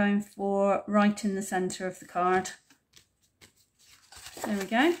 And I'm going for right in the centre of the card. There we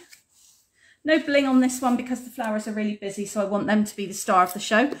go. No bling on this one because the flowers are really busy, so I want them to be the star of the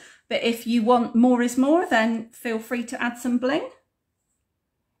show. But if you want more is more, then feel free to add some bling.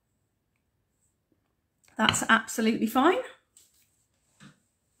 That's absolutely fine.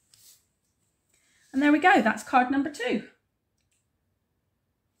 And there we go, that's card number 2.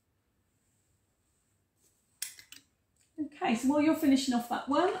 Okay, so while you're finishing off that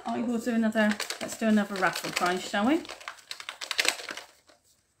one, I will do another, let's do another raffle prize, shall we?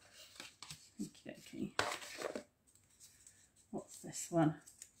 Okay. What's this one?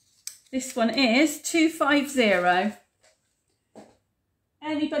 This one is 250.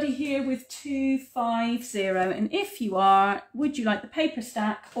 Anybody here with 250? And if you are, would you like the paper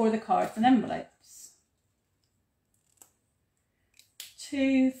stack or the cards and envelopes?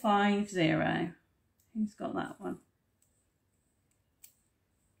 250. Who's got that one?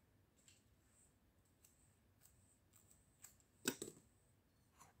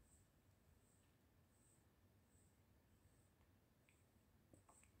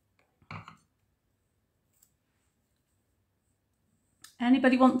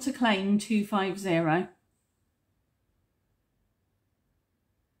 Anybody want to claim 250?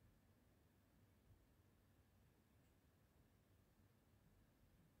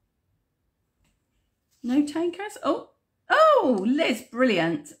 No takers? Oh, Liz,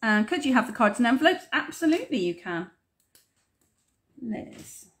 brilliant. Could you have the cards and envelopes? Absolutely you can.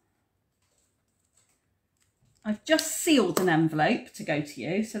 Liz. I've just sealed an envelope to go to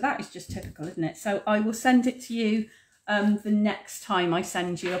you, so that is just typical, isn't it? So I will send it to you the next time I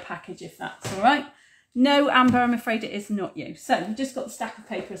send you a package, if that's all right. No, Amber, I'm afraid it is not you. So we've just got the stack of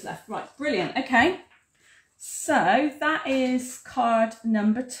papers left. Right, brilliant. Okay, so that is card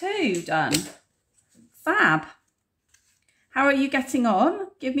number 2 done. Fab. How are you getting on?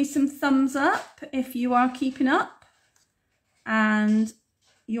 Give me some thumbs up if you are keeping up and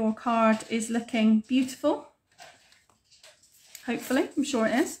your card is looking beautiful. Hopefully, I'm sure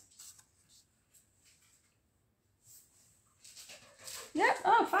it is. Yep,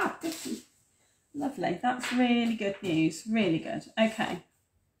 oh fab, good. Lovely, that's really good news, really good. Okay,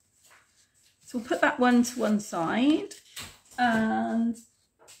 so we'll put that one to one side and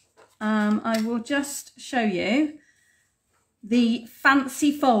I will just show you the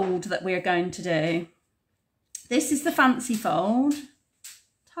fancy fold that we're going to do. This is the fancy fold.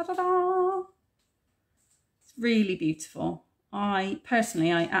 Ta-da-da! It's really beautiful. I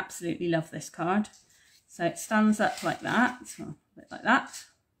absolutely love this card. So it stands up like that, so a bit like that.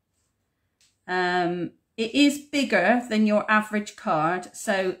 It is bigger than your average card,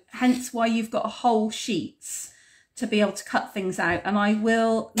 so hence why you've got whole sheets to be able to cut things out. And I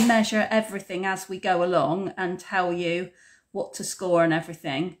will measure everything as we go along and tell you what to score and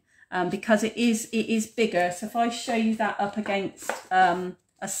everything, because it is bigger. So if I show you that up against a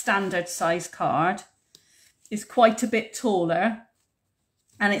standard size card, it's quite a bit taller.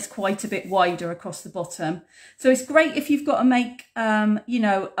 And it's quite a bit wider across the bottom. So it's great if you've got to make, you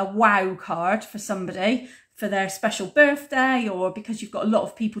know, a wow card for somebody for their special birthday, or because you've got a lot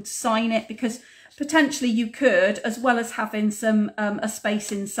of people to sign it, because potentially you could, as well as having some a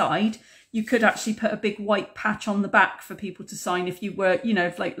space inside, you could actually put a big white patch on the back for people to sign if you were, you know,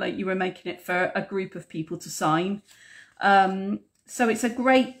 if like you were making it for a group of people to sign. So it's a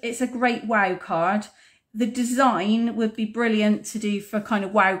great wow card. The design would be brilliant to do for kind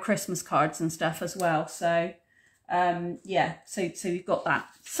of wow Christmas cards and stuff as well. So yeah, so you've got that.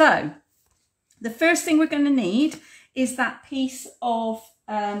 So the first thing we're going to need is that piece of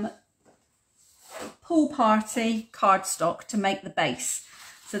pool party cardstock to make the base.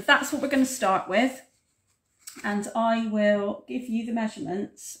 So that's what we're going to start with. And I will give you the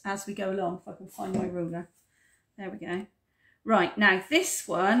measurements as we go along, if I can find my ruler. There we go. Right, now this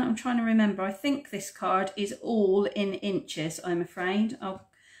one, I'm trying to remember, I think this card is all in inches, I'm afraid.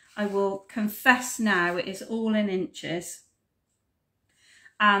 I will confess now it is all in inches.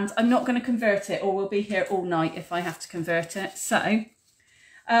 And I'm not going to convert it, or we'll be here all night if I have to convert it. So,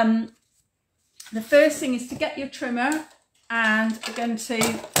 the first thing is to get your trimmer, and we're going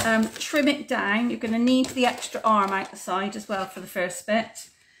to trim it down. You're going to need the extra arm out the side as well for the first bit,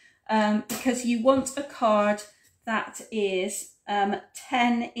 because you want a card that is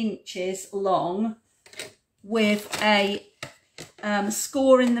 10 inches long with a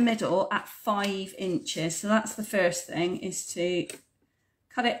score in the middle at 5 inches. So that's the first thing, is to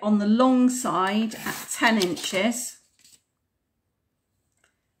cut it on the long side at 10 inches.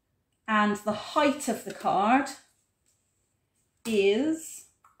 and the height of the card is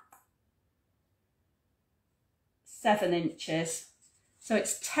 7 inches. So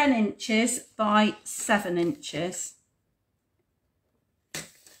it's 10 inches by 7 inches.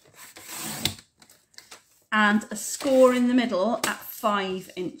 And a score in the middle at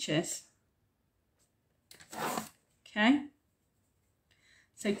 5 inches. Okay.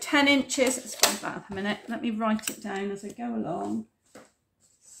 So 10 inches, let's go back a minute. Let me write it down as I go along.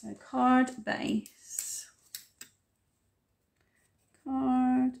 So card base.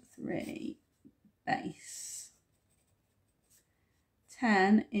 Card 3 base.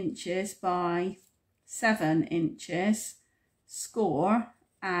 10 inches by 7 inches, score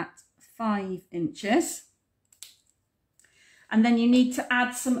at 5 inches. And then you need to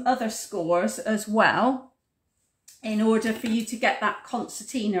add some other scores as well in order for you to get that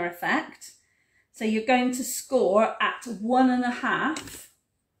concertina effect. So you're going to score at 1.5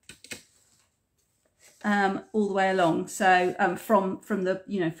 all the way along. So from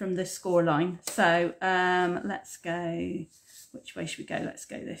the from the score line. So let's go. Which way should we go? Let's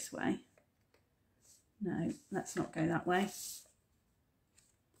go this way. No, let's not go that way.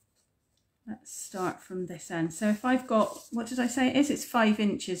 Let's start from this end. So if I've got, what did I say it is? It's 5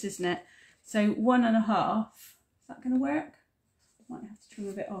 inches, isn't it? So 1.5. Is that going to work? I might have to trim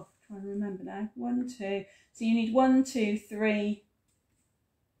a bit off. Try and remember now. 1, 2. So you need 1, 2, 3.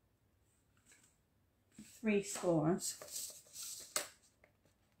 3 scores.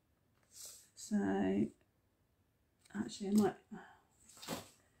 So actually, I might.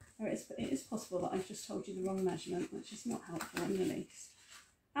 It is possible that I've just told you the wrong measurement, which is not helpful in the least.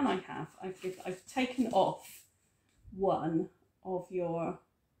 And I have. I've taken off one of your.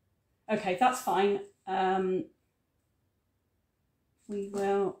 Okay, that's fine. We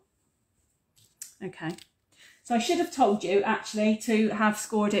will. Okay. So I should have told you actually to have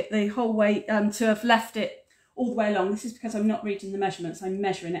scored it the whole way, to have left it all the way along. This is because I'm not reading the measurements. I'm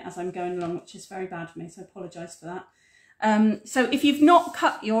measuring it as I'm going along, which is very bad for me. So I apologise for that. So if you've not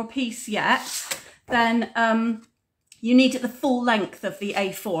cut your piece yet, then you need it the full length of the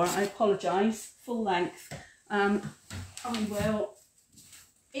A4. I apologise, full length. I will,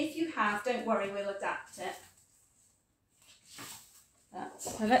 if you have, don't worry, we'll adapt it.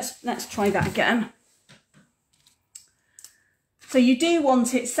 So let's try that again. So you do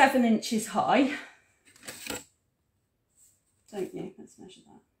want it 7 inches high, don't you? Let's measure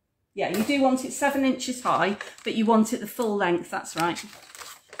that. Yeah, you do want it 7 inches high, but you want it the full length, that's right.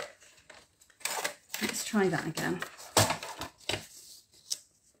 Let's try that again.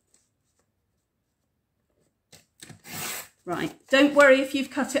 Right, don't worry if you've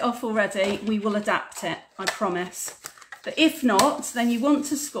cut it off already, we will adapt it, I promise. But if not, then you want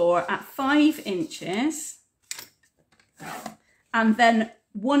to score at 5 inches and then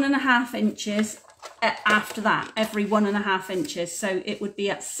 1.5 inches after that, every 1.5 inches. So it would be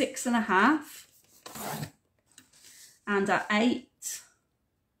at 6.5 and at 8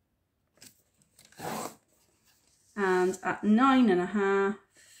 and at 9.5,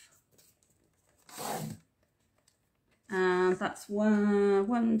 and that's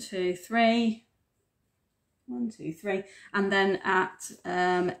 1, 2, 3, 1, 2, 3, and then at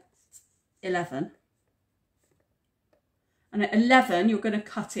 11. And at 11, you're going to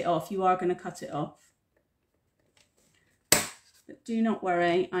cut it off. You are going to cut it off. But do not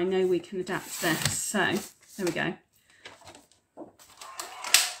worry. I know we can adapt this. So, there we go.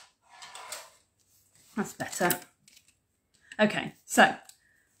 That's better. Okay, so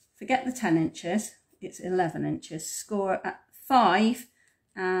forget the 10 inches. It's 11 inches. Score at 5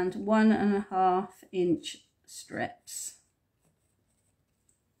 and 1.5 inch strips.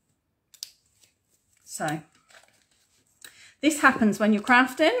 So this happens when you're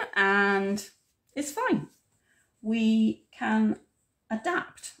crafting and it's fine. We can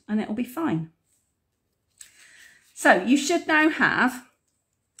adapt and it'll be fine. So you should now have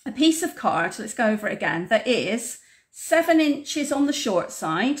a piece of card, let's go over it again, that is 7 inches on the short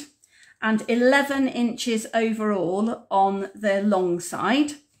side and 11 inches overall on the long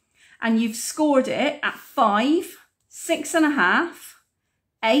side. And you've scored it at 5, 6.5,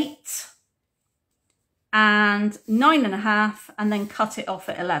 8, and 9.5, and then cut it off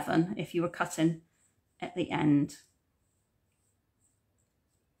at 11 if you were cutting at the end.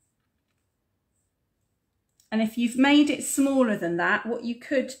 And if you've made it smaller than that, what you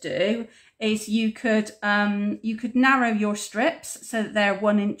could do is you could narrow your strips so that they're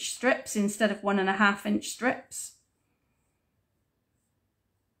 1 inch strips instead of 1.5 inch strips.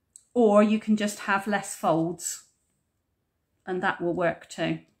 Or you can just have less folds and that will work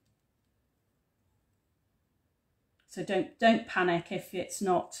too. So don't panic if it's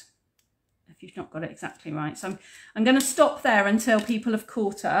not if you've not got it exactly right. So I'm going to stop there until people have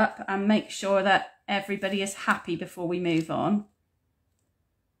caught up and make sure that everybody is happy before we move on.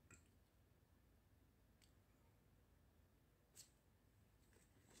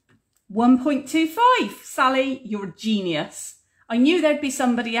 $1.25. Sally, you're a genius. I knew there'd be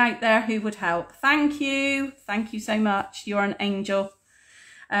somebody out there who would help. Thank you. Thank you so much. You're an angel.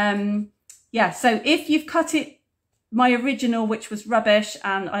 Yeah, so if you've cut it, my original, which was rubbish,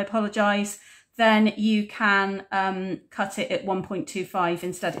 and I apologise, then you can cut it at 1.25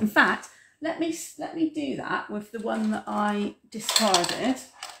 instead. In fact, let me do that with the one that I discarded,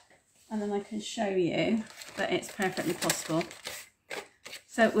 and then I can show you that it's perfectly possible.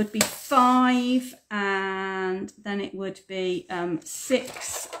 So it would be 5, and then it would be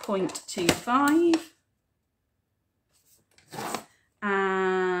 6.25.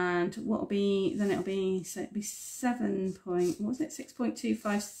 And what will be, then it'll be, so it'll be 7 point, what was it, 6.25,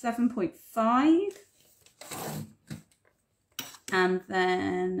 7.5. And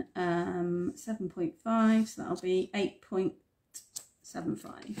then 7.5, so that'll be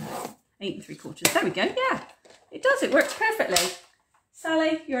 8.75, 8 3/4. There we go, yeah, it does, it works perfectly.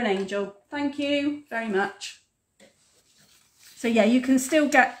 Sally, you're an angel. Thank you very much. So yeah, you can still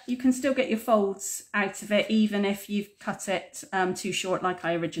get your folds out of it even if you've cut it too short, like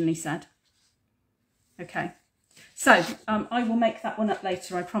I originally said. Okay, so I will make that one up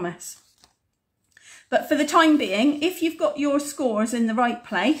later, I promise. But for the time being, if you've got your scores in the right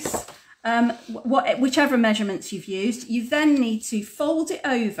place, whichever measurements you've used, you then need to fold it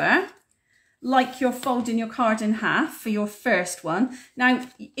over like you're folding your card in half for your first one. Now,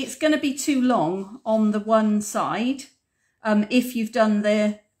 it's going to be too long on the one side if you've done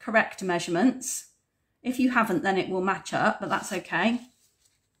the correct measurements. If you haven't, then it will match up, but that's okay.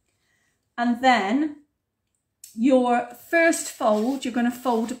 And then your first fold, you're going to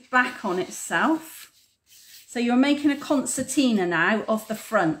fold back on itself. So you're making a concertina now of the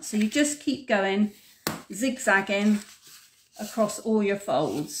front. So you just keep going, zigzagging across all your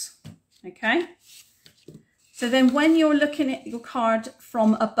folds. Okay, so then when you're looking at your card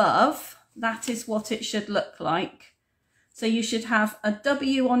from above, that is what it should look like. So you should have a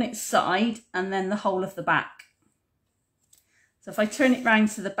W on its side and then the whole of the back. So if I turn it round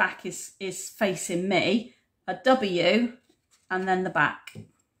so the back is facing me, a W and then the back.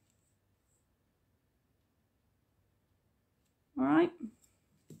 All right.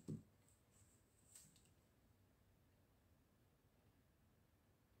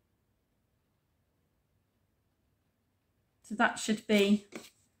 So that should be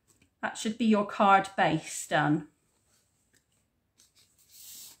your card base done.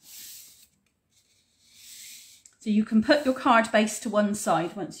 So you can put your card base to one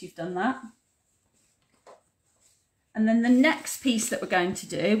side once you've done that. And then the next piece that we're going to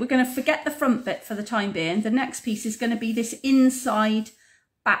do, we're going to forget the front bit for the time being. The next piece is going to be this inside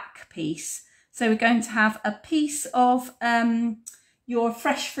back piece. So we're going to have a piece of your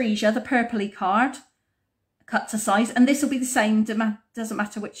Fresh Freesia, the purpley card, cut to size, and this will be the same, doesn't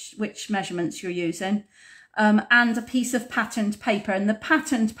matter which measurements you're using, and a piece of patterned paper. And the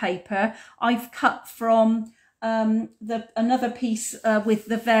patterned paper I've cut from another piece with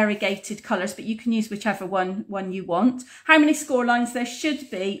the variegated colours, but you can use whichever one you want. How many score lines? There should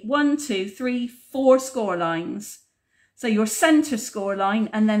be 1, 2, 3, 4 score lines. So your centre score line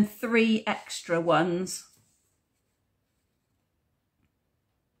and then 3 extra ones.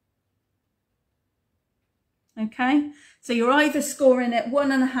 Okay, so you're either scoring at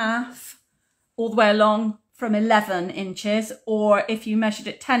 1.5 all the way along from 11 inches, or if you measured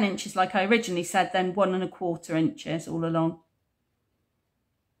at 10 inches like I originally said, then 1.25 inches all along.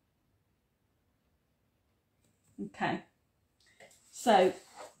 Okay, so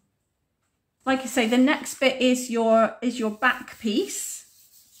like I say, the next bit is your back piece,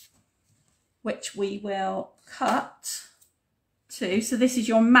 which we will cut to. So this is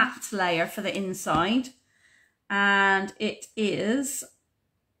your matte layer for the inside, and it is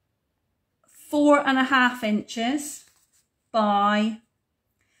 4.5 inches by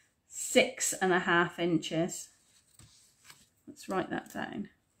 6.5 inches. Let's write that down.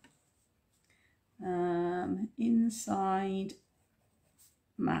 Inside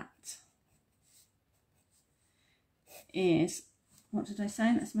matte is, what did I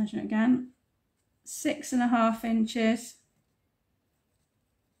say? Let's measure it again. 6.5 inches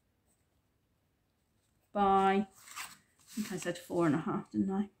by, I think I said 4.5,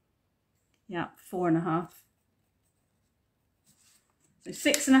 didn't I? Yeah, 4.5. So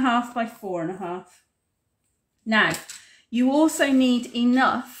 6.5 by 4.5. Now, you also need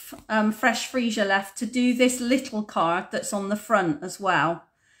enough Fresh Freesia left to do this little card that's on the front as well.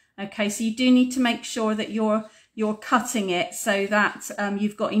 Okay, so you do need to make sure that you're cutting it so that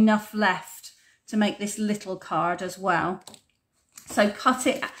you've got enough left to make this little card as well. So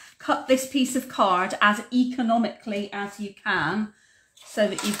cut this piece of card as economically as you can so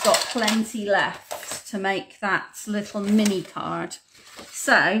that you've got plenty left to make that little mini card.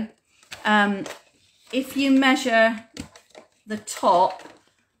 So if you measure the top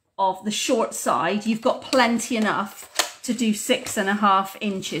of the short side, you've got plenty enough to do 6.5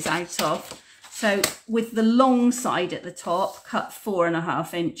 inches out of. So with the long side at the top, cut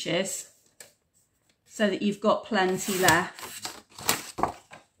 4.5 inches so that you've got plenty left.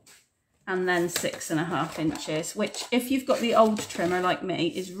 And then 6.5 inches, which if you've got the old trimmer like me,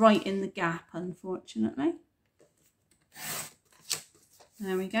 is right in the gap, unfortunately.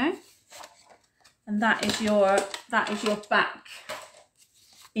 There we go. And that is your back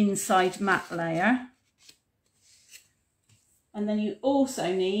inside mat layer. And then you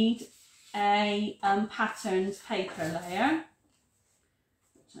also need a patterned paper layer,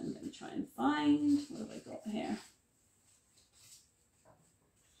 which I'm going to try and find. What have I got here?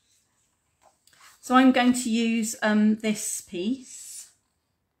 So I'm going to use this piece,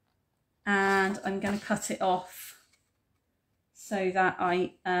 and I'm going to cut it off so that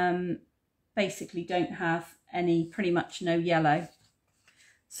I basically don't have pretty much no yellow.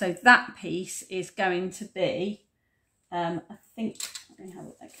 So that piece is going to be, I think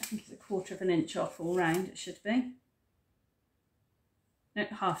it's 1/4 inch off all round, it should be. No,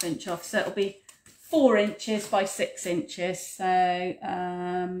 1/2 inch off, so it'll be 4 inches by 6 inches. So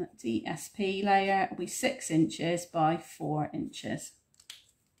DSP layer will be 6 inches by 4 inches.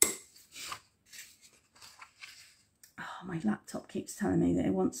 Oh, my laptop keeps telling me that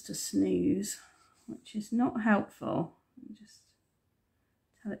it wants to snooze, which is not helpful. Let me just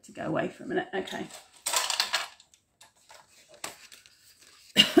tell it to go away for a minute. Okay.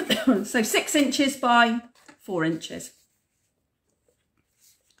 So 6 inches by 4 inches.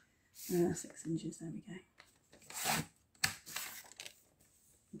 6 inches, there we go.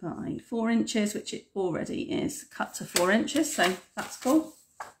 By 4 inches, which it already is cut to 4 inches, so that's cool.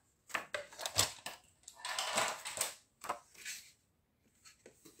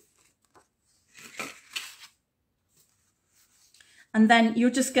 And then you're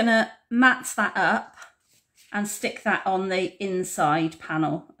just going to mat that up and stick that on the inside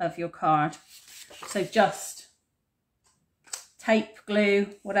panel of your card. So just tape,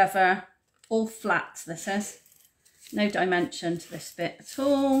 glue, whatever, all flat this is. No dimension to this bit at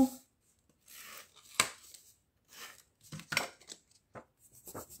all.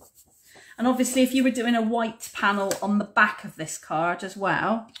 And obviously if you were doing a white panel on the back of this card as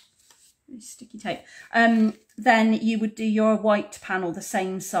well, sticky tape, then you would do your white panel the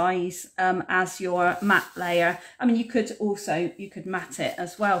same size as your matte layer. I mean, you could matte it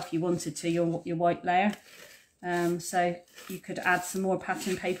as well if you wanted to, your white layer. So you could add some more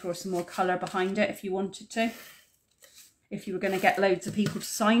pattern paper or some more colour behind it if you wanted to. If you were going to get loads of people to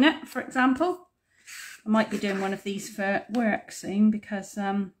sign it, for example. I might be doing one of these for work soon because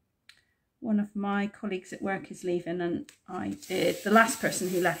one of my colleagues at work is leaving, and the last person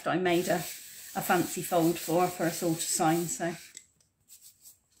who left I made a fancy fold for us all to sign. So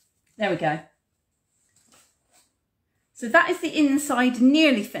there we go. So that is the inside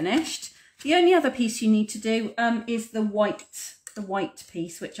nearly finished. The only other piece you need to do is the white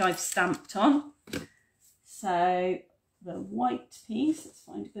piece, which I've stamped on. So the white piece, let's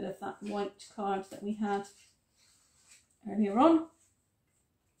find a bit of that white card that we had earlier on.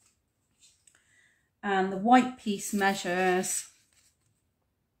 And the white piece measures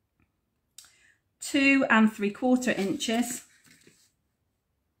 2 3/4 inches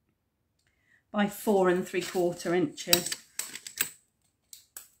by 4 3/4 inches.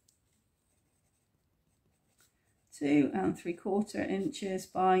 2 3/4 inches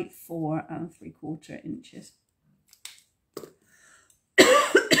by 4 3/4 inches.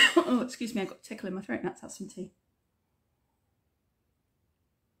 Oh, excuse me, I got a tickle in my throat. Let's have some tea.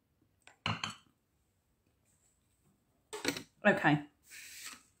 Okay,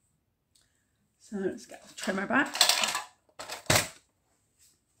 so let's get the trimmer back. I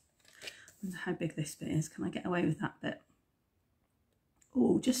wonder how big this bit is. Can I get away with that bit?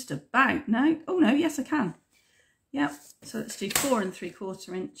 Oh, just about. No. Oh no, yes I can. Yep, so let's do 4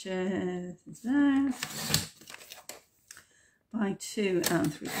 3/4 inches there by 2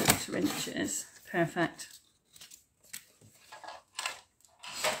 3/4 inches. Perfect.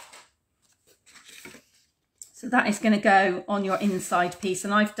 So that is going to go on your inside piece,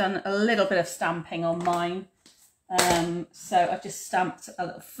 and I've done a little bit of stamping on mine. So I've just stamped a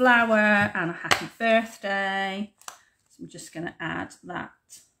little flower and a happy birthday. So I'm just going to add that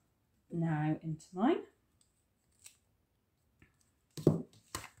now into mine.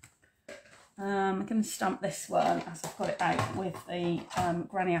 I'm going to stamp this one as I've got it out with the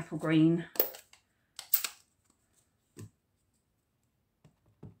Granny Apple Green.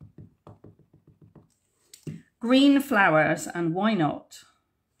 Green flowers, and why not?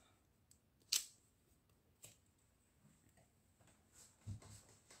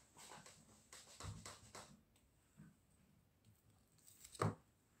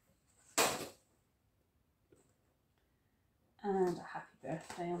 And a happy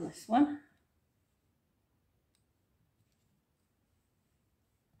birthday on this one.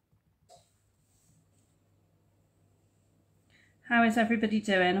 How is everybody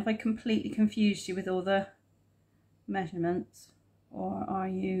doing? Have I completely confused you with all the measurements, or are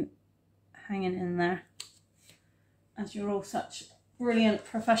you hanging in there? As you're all such brilliant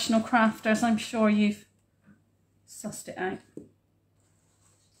professional crafters, I'm sure you've sussed it out.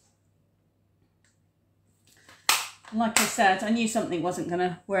 Like I said, I knew something wasn't going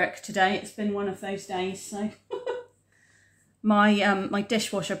to work today. It's been one of those days, so my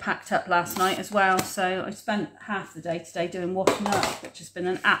dishwasher packed up last night as well, so I spent half the day today doing washing up, which has been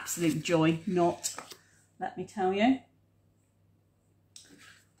an absolute joy, let me tell you.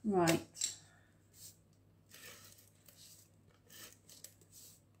 Right.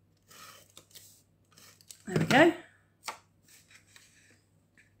 There we go.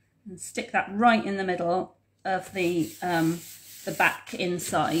 And stick that right in the middle of the back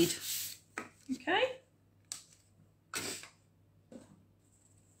inside. Okay.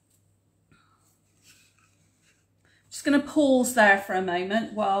 Just going to pause there for a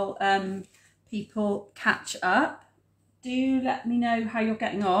moment while people catch up. Do let me know how you're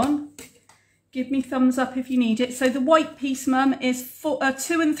getting on. Give me thumbs up if you need it. So the white piece, Mum, is 2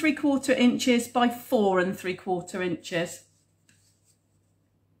 3/4 inches by 4 3/4 inches.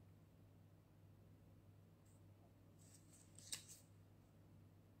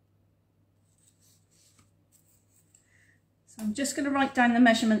 So I'm just going to write down the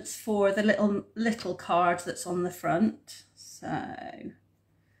measurements for the little card that's on the front. So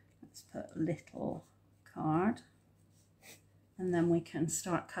let's put little card. And then we can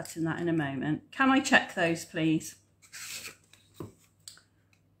start cutting that in a moment. Can I check those, please?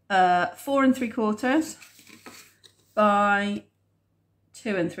 4 3/4 by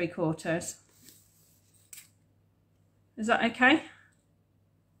 2 3/4. Is that okay?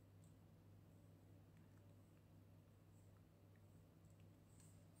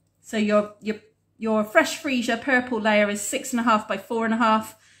 So your fresh freesia purple layer is 6.5 by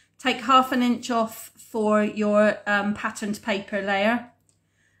 4.5. Take 1/2 inch off for your patterned paper layer,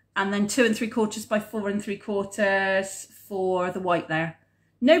 and then 2 3/4 by 4 3/4 for the white layer.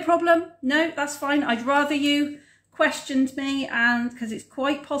 No problem. No, that's fine. I'd rather you questioned me, and because it's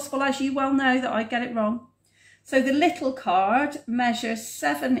quite possible, as you well know, that I get it wrong. So the little card measures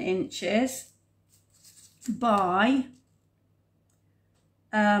 7 inches by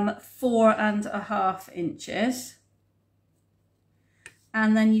 4.5 inches,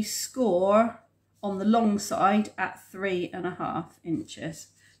 and then you score on the long side at 3.5 inches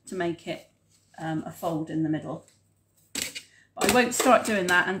to make it a fold in the middle. But I won't start doing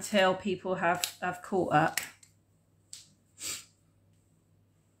that until people have caught up.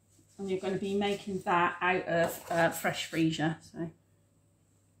 And you're going to be making that out of fresh freesia.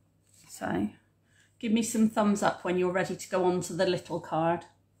 So give me some thumbs up when you're ready to go on to the little card.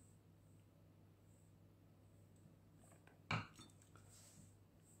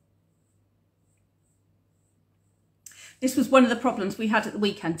 This was one of the problems we had at the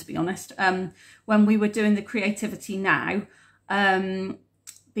weekend, to be honest, when we were doing the Creativity Now,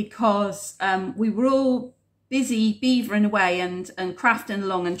 because we were all busy beavering away and crafting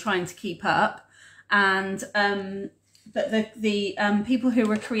along and trying to keep up, and but the people who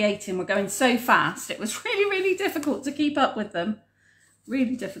were creating were going so fast, it was really, really difficult to keep up with them.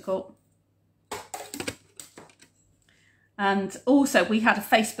 Really difficult. And also we had a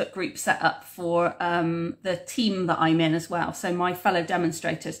Facebook group set up for the team that I'm in as well, so my fellow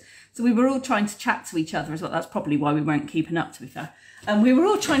demonstrators. So we were all trying to chat to each other as well. That's probably why we weren't keeping up, to be fair. And we were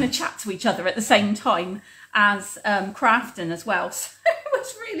all trying to chat to each other at the same time as crafting as well. So it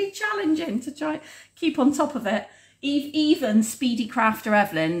was really challenging to try keep on top of it. Even Speedy Crafter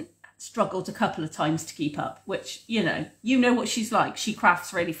Evelyn struggled a couple of times to keep up, which, you know what she's like. She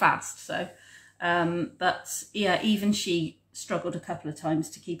crafts really fast, so... but yeah, even she struggled a couple of times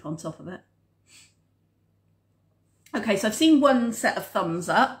to keep on top of it. Okay, so I've seen one set of thumbs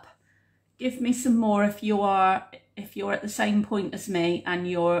up. Give me some more if you're at the same point as me and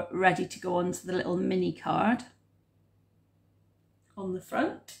you're ready to go on to the little mini card on the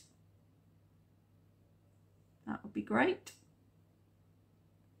front. would be great.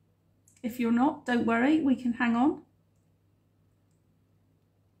 If you're not, don't worry, we can hang on.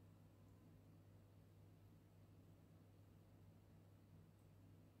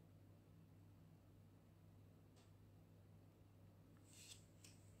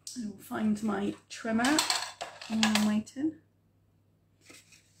 I will find my trimmer while I'm waiting.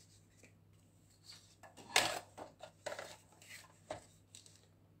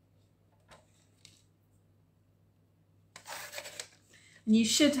 And you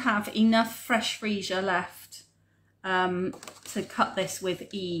should have enough fresh freesia left to cut this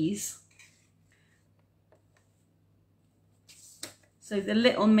with ease. So the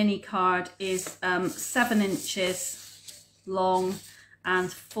little mini card is 7 inches long and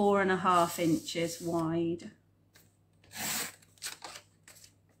 4.5 inches wide.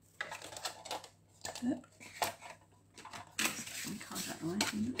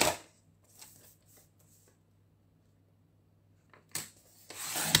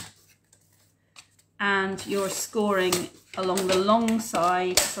 And you're scoring along the long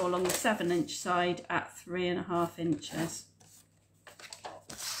side, so along the 7-inch side at 3.5 inches.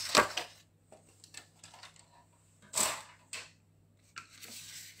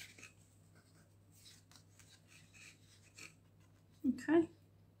 Okay.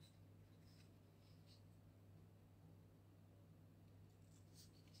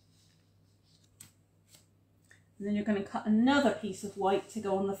 And then you're going to cut another piece of white to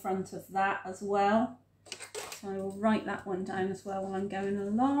go on the front of that as well. So I will write that one down as well while I'm going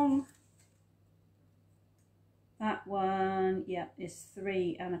along. That one, yeah, is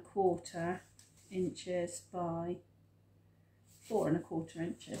 3.25 inches by 4.25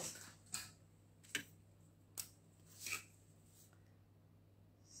 inches.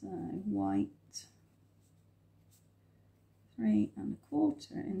 So white,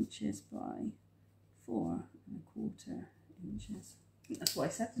 3.25 inches by 4.25 inches. I think that's what I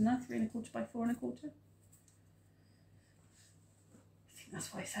said, didn't I? 3.25 by 4.25. I think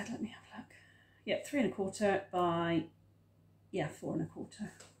that's what I said. Let me have a look. Yeah, 3.25 by 4.25.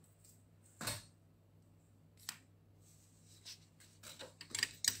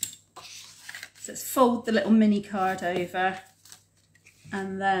 So let's fold the little mini card over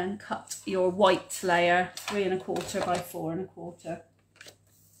and then cut your white layer 3.25 by 4.25.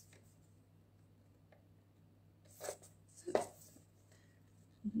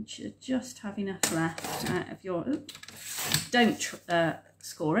 You should just have enough left out of your, don't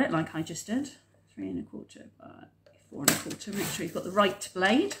score it like I just did, 3.25 by 4.25. Make sure you've got the right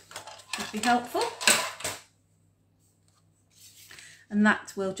blade, would be helpful. And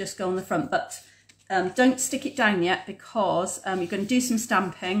that will just go on the front, but don't stick it down yet because you're going to do some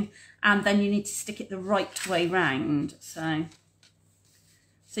stamping and then you need to stick it the right way round. So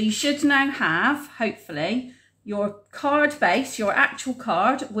you should now have, hopefully, your card base, your actual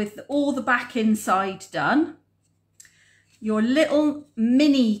card with all the back inside done, your little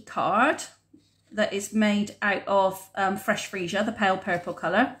mini card that is made out of fresh freesia, the pale purple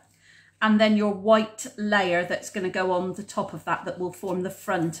colour, and then your white layer that's going to go on the top of that will form the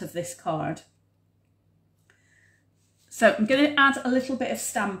front of this card. So I'm going to add a little bit of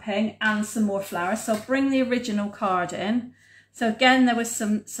stamping and some more flowers. So I'll bring the original card in. So again, there was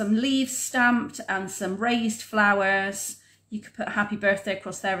some leaves stamped and some raised flowers. You could put happy birthday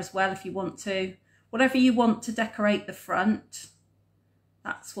across there as well if you want to. Whatever you want to decorate the front,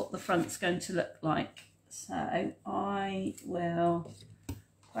 that's what the front's going to look like. So I will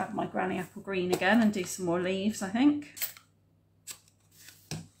grab my granny apple green again and do some more leaves, I think.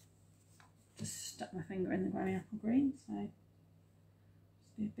 Just stuck my finger in the granny apple green, so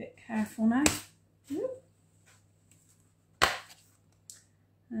just be a bit careful now.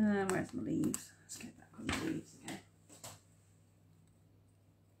 Where's my leaves? Let's get back on the leaves again.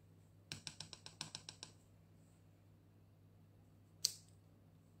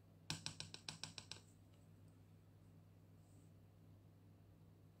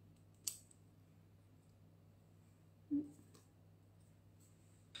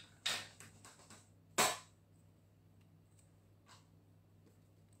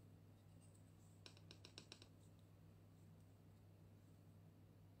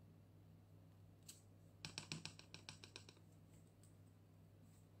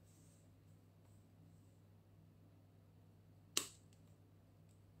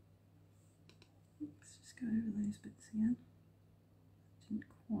 Go over those bits again. Didn't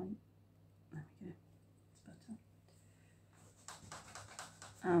quite. There we go. It's better.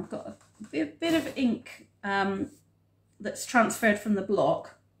 I've got a bit of ink that's transferred from the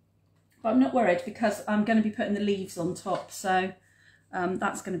block, but I'm not worried because I'm going to be putting the leaves on top, so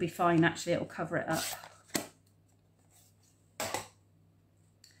that's going to be fine. Actually, it'll cover it up.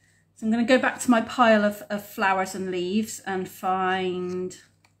 So I'm going to go back to my pile of flowers and leaves and find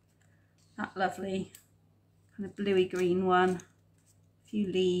that lovely kind of bluey green one, a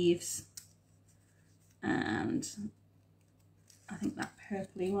few leaves, and I think that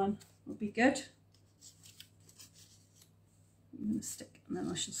purpley one will be good. I'm going to stick, and then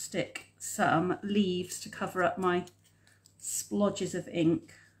I shall stick some leaves to cover up my splodges of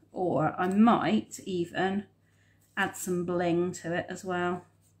ink, or I might even add some bling to it as well.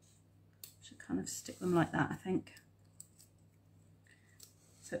 Should kind of stick them like that, I think,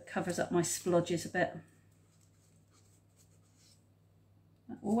 so it covers up my splodges a bit.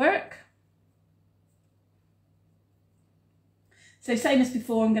 That will work. So same as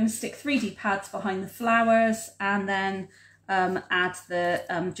before, I'm going to stick 3D pads behind the flowers, and then add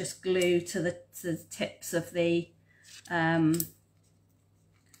the just glue to the tips of the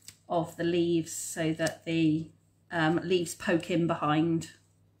leaves, so that the leaves poke in behind.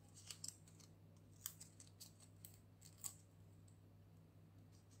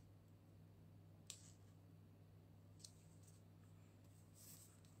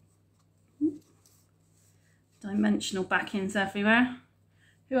 Dimensional backings everywhere.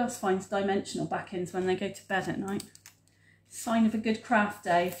 Who else finds dimensional backings when they go to bed at night? Sign of a good craft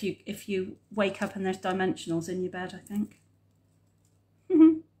day if you wake up and there's dimensionals in your bed, I think.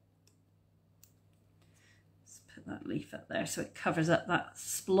 Let's put that leaf up there so it covers up that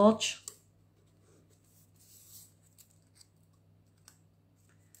splodge.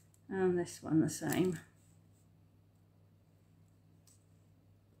 And this one the same.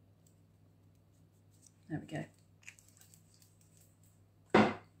 There we go.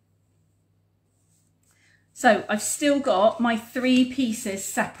 So I've still got my 3 pieces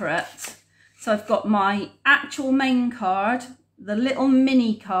separate. So I've got my actual main card, the little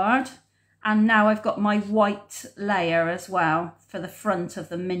mini card, and now I've got my white layer as well for the front of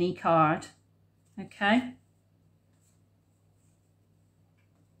the mini card. Okay.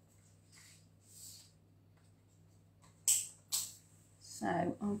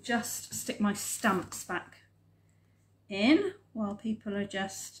 So I'll just stick my stamps back in while people are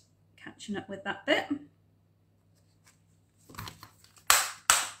just catching up with that bit.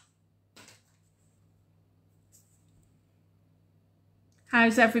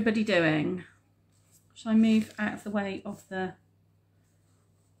 How's everybody doing? Shall I move out of the way of the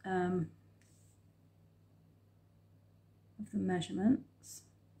measurements?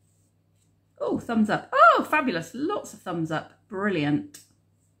 Oh, thumbs up. Oh, fabulous. Lots of thumbs up. Brilliant.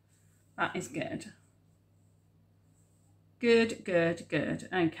 That is good. Good, good, good.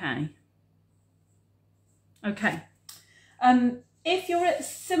 Okay. Okay. If you're at a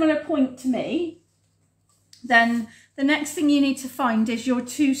similar point to me, then the next thing you need to find is your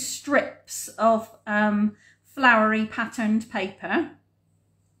 2 strips of flowery patterned paper.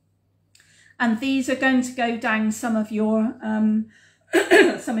 And these are going to go down some of your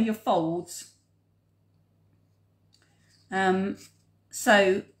folds.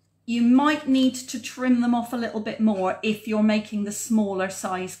 So you might need to trim them off a little bit more if you're making the smaller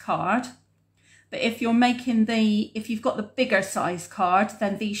size card. But if you're making if you've got the bigger size card,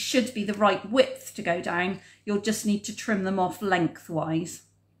 then these should be the right width to go down. You'll just need to trim them off lengthwise.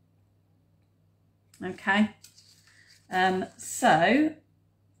 Okay. So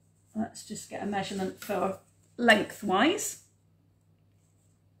let's just get a measurement for lengthwise.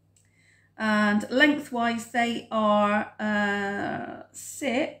 And lengthwise they are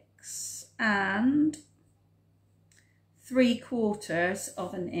 6 3/4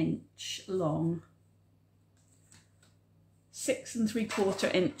 of an inch long. 6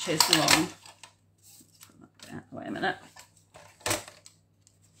 3/4 inches long. Wait a minute.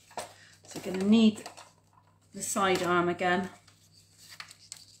 So you're going to need the side arm again.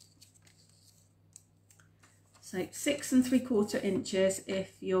 So 6 3/4 inches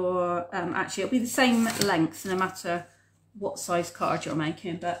if you're, actually it'll be the same length no matter what size card you're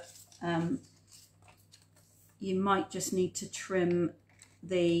making, but you might just need to trim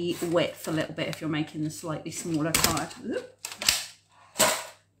the width a little bit if you're making the slightly smaller card.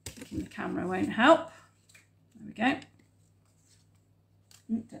 Thinking the camera won't help. There we go.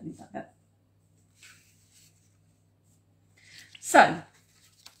 Don't need that bit. So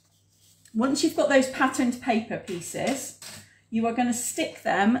once you've got those patterned paper pieces, you are going to stick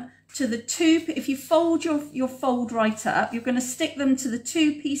them to the 2, if you fold your fold right up, you're going to stick them to the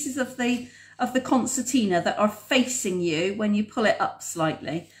 2 pieces of the concertina that are facing you when you pull it up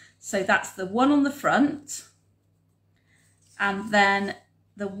slightly. So that's the one on the front, and then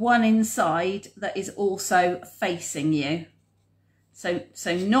the one inside that is also facing you. So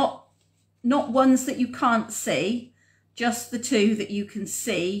not ones that you can't see, just the 2 that you can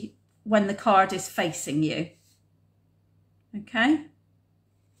see when the card is facing you. Okay,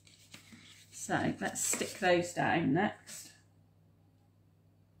 so let's stick those down next.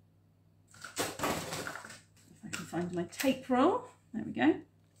 If I can find my tape roll, there we go.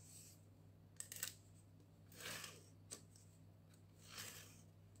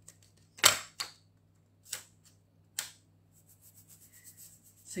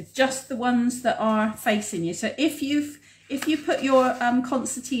 So just the ones that are facing you. So if you put your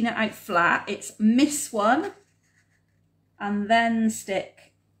concertina out flat, it's miss one and then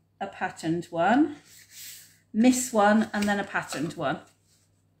stick a patterned one, miss one and then a patterned one.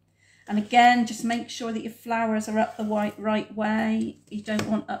 And again, just make sure that your flowers are up the right way. You don't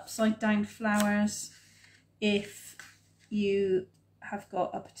want upside down flowers. If you have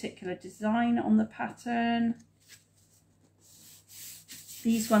got a particular design on the pattern,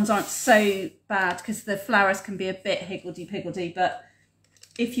 these ones aren't so bad because the flowers can be a bit higgledy-piggledy, but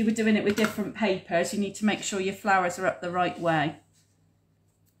if you were doing it with different papers, you need to make sure your flowers are up the right way.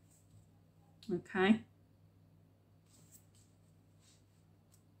 Okay.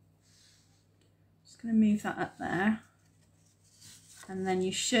 Just going to move that up there. And then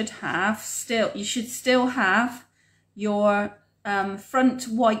you should still have your front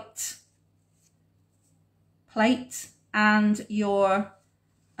white plate and your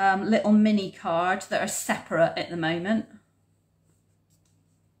little mini card that are separate at the moment.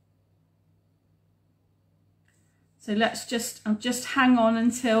 So I'll just hang on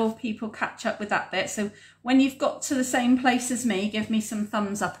until people catch up with that bit. So when you've got to the same place as me, give me some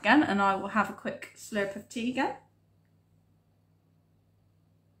thumbs up again and I will have a quick slurp of tea again.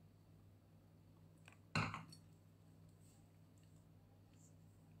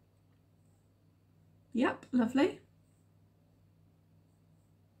 Yep, lovely.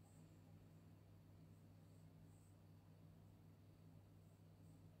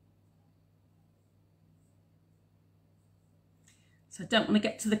 So I don't want to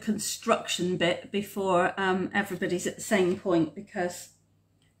get to the construction bit before everybody's at the same point, because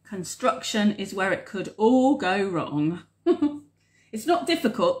construction is where it could all go wrong. It's not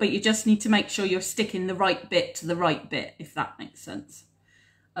difficult, but you just need to make sure you're sticking the right bit to the right bit, if that makes sense.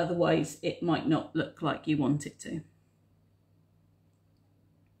 Otherwise, it might not look like you want it to.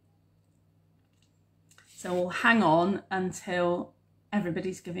 So we'll hang on until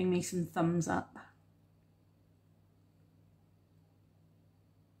everybody's giving me some thumbs up.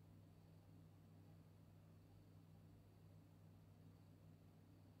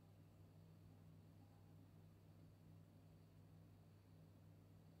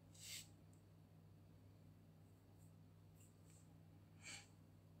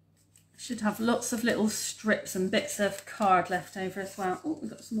 Should have lots of little strips and bits of card left over as well. Oh, we've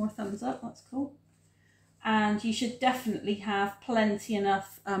got some more thumbs up, that's cool. And you should definitely have plenty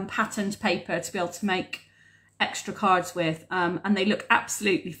enough patterned paper to be able to make extra cards with. And they look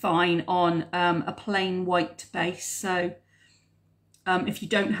absolutely fine on a plain white base. So if you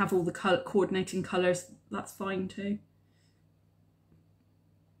don't have all the coordinating colours, that's fine too.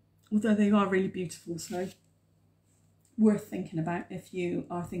 Although they are really beautiful, so worth thinking about if you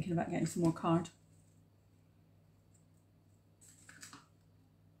are thinking about getting some more card.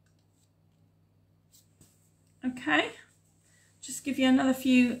 Okay, just give you another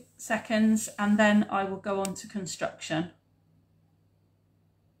few seconds and then I will go on to construction.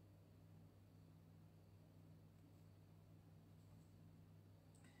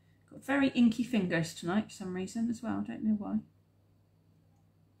 Got very inky fingers tonight for some reason as well, I don't know why.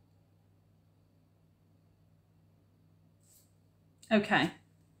 Okay,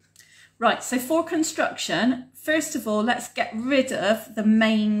 right, so for construction, first of all, let's get rid of the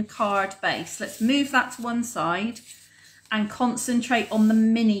main card base. Let's move that to one side and concentrate on the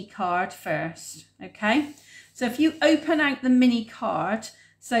mini card first, okay? So if you open out the mini card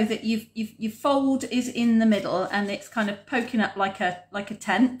so that your fold is in the middle and it's kind of poking up like a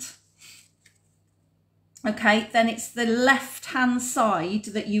tent, okay, then it's the left-hand side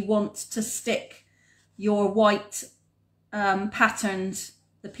that you want to stick your white patterned,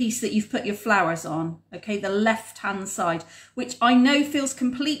 the piece that you've put your flowers on, okay, the left hand side, which I know feels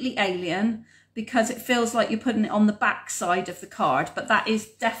completely alien because it feels like you're putting it on the back side of the card, but that is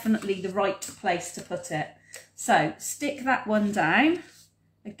definitely the right place to put it. So stick that one down.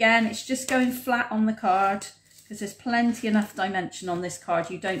 Again, it's just going flat on the card because there's plenty enough dimension on this card.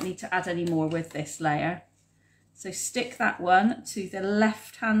 You don't need to add any more with this layer. So stick that one to the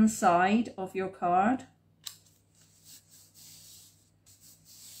left hand side of your card.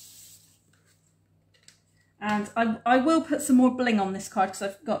 And I will put some more bling on this card because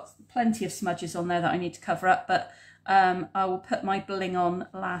I've got plenty of smudges on there that I need to cover up, but I will put my bling on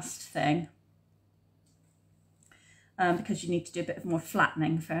last thing, because you need to do a bit of more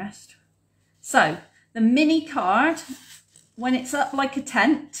flattening first. So the mini card, when it's up like a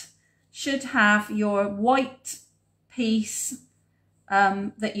tent, should have your white piece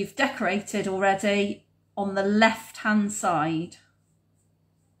that you've decorated already on the left hand side.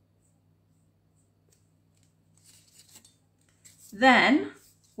 Then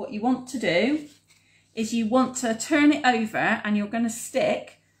what you want to do is you want to turn it over, and you're going to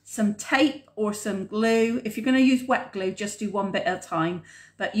stick some tape or some glue. If you're going to use wet glue, just do one bit at a time,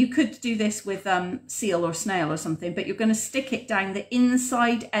 but you could do this with seal or snail or something. But you're going to stick it down the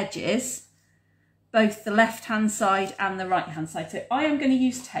inside edges, both the left hand side and the right hand side. So I am going to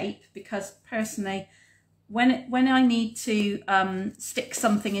use tape because personally, when I need to stick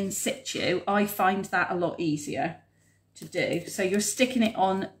something in situ, I find that a lot easier to do. So you're sticking it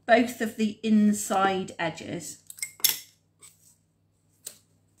on both of the inside edges,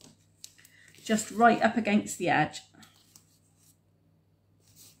 just right up against the edge.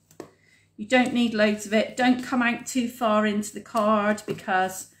 You don't need loads of it. Don't come out too far into the card,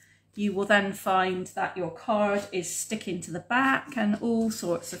 because you will then find that your card is sticking to the back and all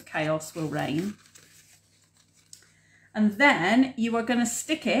sorts of chaos will reign. And then you are going to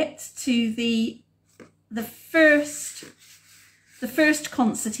stick it to the first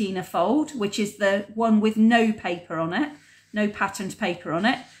concertina fold, which is the one with no paper on it, no patterned paper on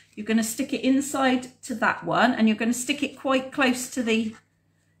it. You're going to stick it inside to that one, and you're going to stick it quite close to the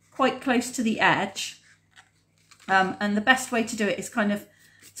edge. And the best way to do it is kind of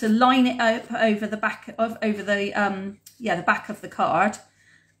to line it up over the back of the back of the card,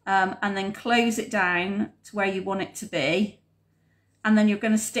 and then close it down to where you want it to be. And then you're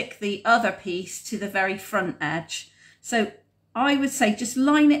going to stick the other piece to the very front edge. So I would say just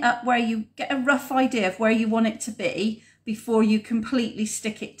line it up where you get a rough idea of where you want it to be before you completely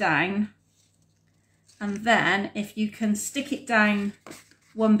stick it down. And then if you can stick it down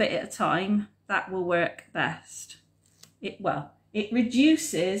one bit at a time, that will work best. It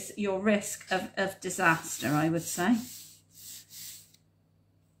reduces your risk of disaster, I would say.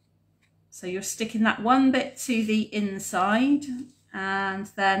 So you're sticking that one bit to the inside, and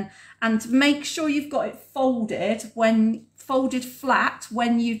make sure you've got it folded flat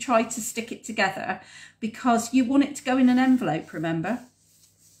when you try to stick it together, because you want it to go in an envelope, remember?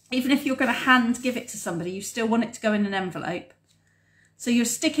 Even if you're going to hand give it to somebody, you still want it to go in an envelope. So you're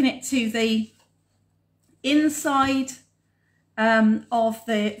sticking it to the inside of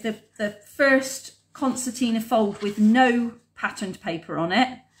the first concertina fold with no patterned paper on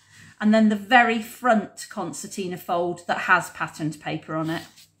it, and then the very front concertina fold that has patterned paper on it.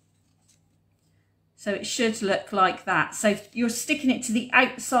 So it should look like that. So you're sticking it to the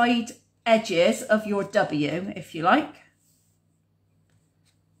outside edges of your W, if you like.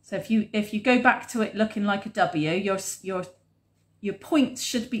 So if you go back to it looking like a W, your points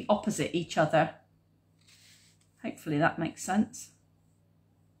should be opposite each other. Hopefully that makes sense.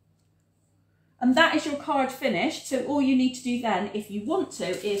 And that is your card finished. So all you need to do then, if you want to,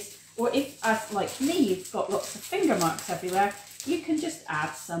 is, or if, as like me, you've got lots of finger marks everywhere, you can just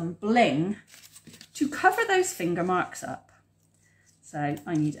add some bling to cover those finger marks up. So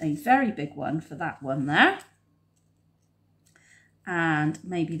I need a very big one for that one there. And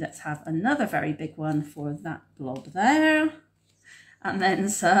maybe let's have another very big one for that blob there. And then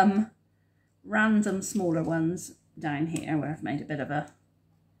some random smaller ones down here where I've made a bit of a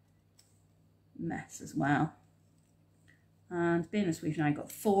mess as well. And being as we've now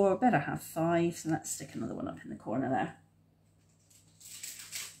got 4, better have 5, so let's stick another one up in the corner there.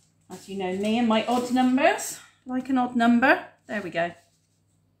 As you know me and my odd numbers, like an odd number. There we go.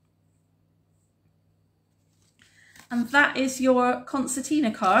 And that is your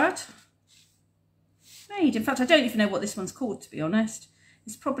concertina card made. In fact, I don't even know what this one's called, to be honest.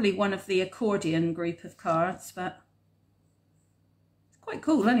 It's probably one of the accordion group of cards, but it's quite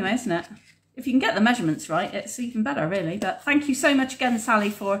cool anyway, isn't it? If you can get the measurements right, it's even better, really. But thank you so much again, Sally,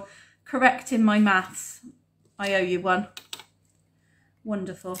 for correcting my maths. I owe you one.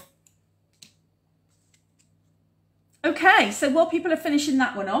 Wonderful. Okay, so while people are finishing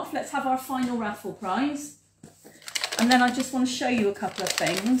that one off, let's have our final raffle prize. And then I just want to show you a couple of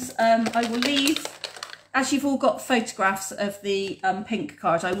things. I will leave, as you've all got photographs of the pink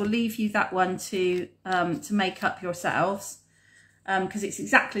card, I will leave you that one to make up yourselves, because it's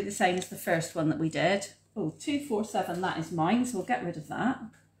exactly the same as the first one that we did. Oh, 247, that is mine, so we'll get rid of that.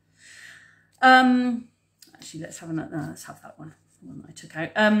 Actually, let's have that one, the one that I took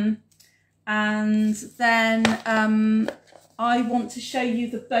out. And then I want to show you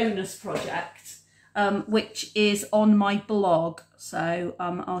the bonus project. which is on my blog. So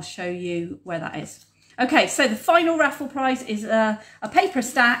I'll show you where that is. Okay, so the final raffle prize is a paper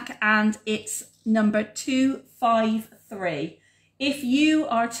stack, and it's number 253. If you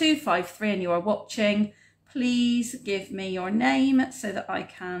are 253 and you are watching, please give me your name so that I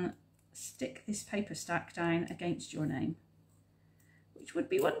can stick this paper stack down against your name, which would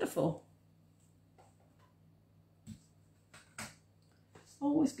be wonderful.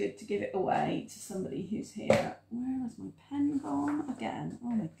 Always good to give it away to somebody who's here. Where has my pen gone again? Oh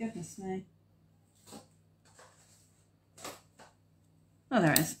my goodness me. Oh,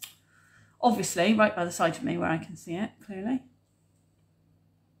 there it is. Obviously, right by the side of me where I can see it clearly.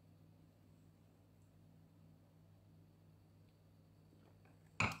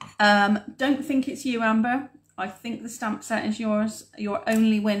 Don't think it's you, Amber. I think the stamp set is yours. Your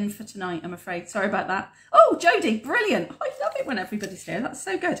only win for tonight, I'm afraid. Sorry about that. Oh, Jodie, brilliant. I love it when everybody's here. That's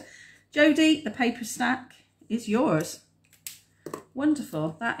so good. Jodie, the paper stack is yours.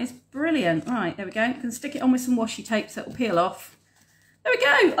 Wonderful. That is brilliant. Right, there we go. You can stick it on with some washi tape so it'll peel off. There we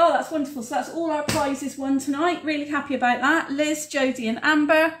go. Oh, that's wonderful. So that's all our prizes won tonight. Really happy about that. Liz, Jodie and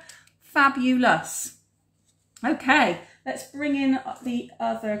Amber. Fabulous. Okay, let's bring in the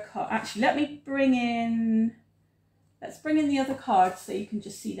other card. Actually, let's bring in the other cards so you can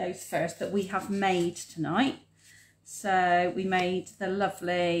just see those first that we have made tonight. So we made the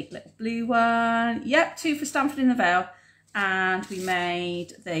lovely little blue one. Yep, 2 for Stanford in the Vale. And we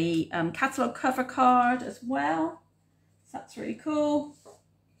made the catalogue cover card as well. So that's really cool.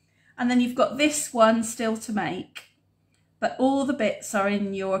 And then you've got this one still to make, but all the bits are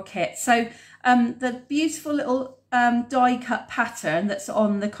in your kit. So the beautiful little die cut pattern that's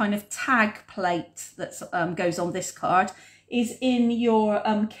on the kind of tag plate that goes on this card is in your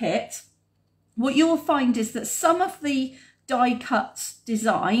kit. What you'll find is that some of the die cut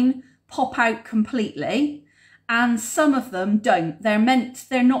design pop out completely, and some of them don't. They're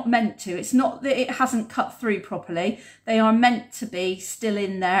not meant to. It's not that it hasn't cut through properly. They are meant to be still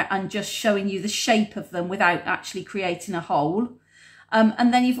in there and just showing you the shape of them without actually creating a hole.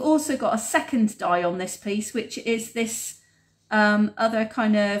 And then you've also got a second die on this piece, which is this other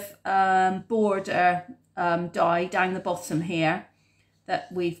kind of border die down the bottom here that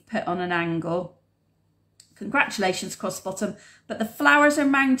we've put on an angle. Congratulations, cross bottom. But the flowers are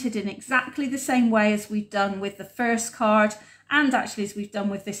mounted in exactly the same way as we've done with the first card, and actually as we've done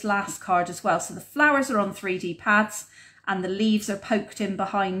with this last card as well. So the flowers are on 3D pads and the leaves are poked in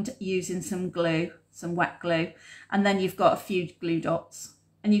behind using some glue, some wet glue. And then you've got a few glue dots,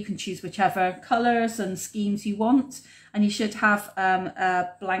 and you can choose whichever colours and schemes you want. And you should have a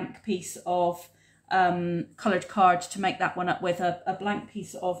blank piece of coloured card to make that one up with, a blank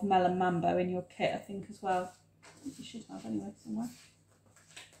piece of Melon Mambo in your kit, I think, as well. I think you should have anyway somewhere.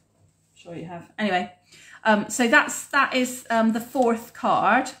 I'm sure you have. Anyway, so that is the 4th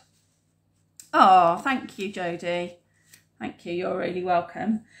card. Oh, thank you, Jodie. Thank you. You're really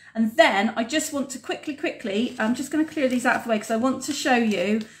welcome. And then I just want to quickly, I'm just going to clear these out of the way because I want to show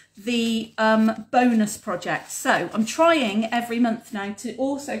you the bonus project. So I'm trying every month now to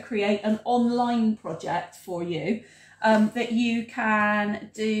also create an online project for you that you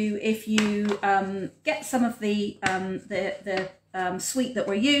can do if you get some of the suite that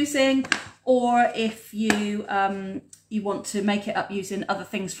we're using, or if you you want to make it up using other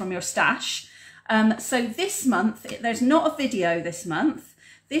things from your stash. So this month, there's not a video this month.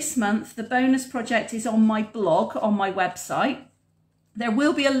 This month, the bonus project is on my blog, on my website. There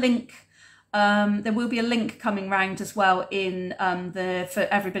will be a link. There will be a link coming round as well in for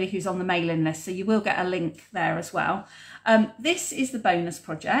everybody who's on the mailing list. So you will get a link there as well. This is the bonus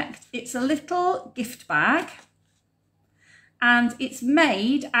project. It's a little gift bag, and it's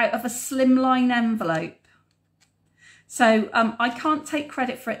made out of a slimline envelope. So I can't take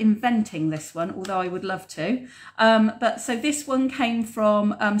credit for inventing this one, although I would love to. But so this one came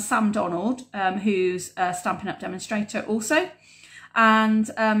from Sam Donald, who's a Stampin' Up demonstrator also.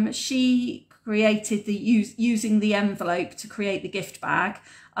 And she created using the envelope to create the gift bag.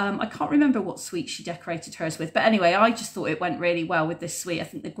 I can't remember what suite she decorated hers with, but anyway, I just thought it went really well with this suite. I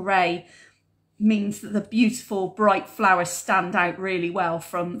think the grey means that the beautiful bright flowers stand out really well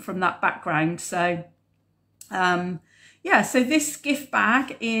from that background. So yeah, so this gift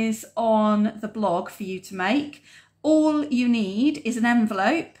bag is on the blog for you to make. All you need is an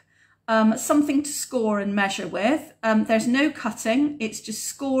envelope, something to score and measure with. There's no cutting, it's just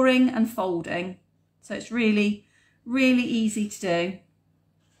scoring and folding. So it's really, really easy to do.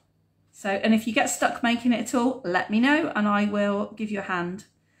 So, and if you get stuck making it at all, let me know and I will give you a hand.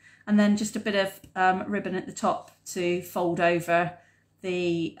 And then just a bit of ribbon at the top to fold over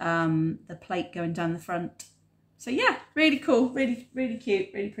the plate going down the front. So yeah, really cool, really cute,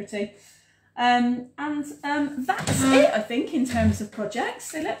 really pretty. And that's it, I think, in terms of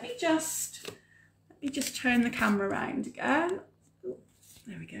projects. So let me just turn the camera around again. Ooh,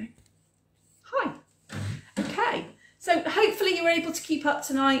 there we go. Hi. Okay. So hopefully you were able to keep up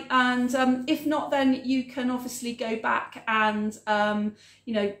tonight, and if not, then you can obviously go back and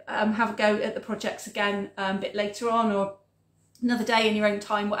you know, have a go at the projects again a bit later on, or another day in your own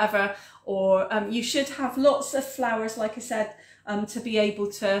time, whatever. Or you should have lots of flowers, like I said, to be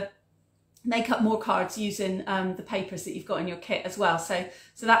able to make up more cards using the papers that you've got in your kit as well. So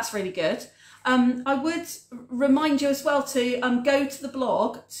that's really good. I would remind you as well to go to the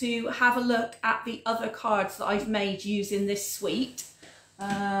blog to have a look at the other cards that I've made using this suite.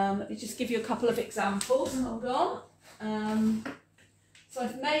 Let me just give you a couple of examples. Hold on. So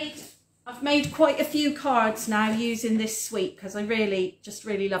I've made quite a few cards now using this suite because I really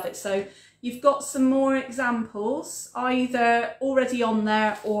love it. So you've got some more examples either already on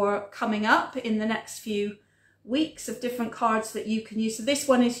there or coming up in the next few weeks of different cards that you can use. So this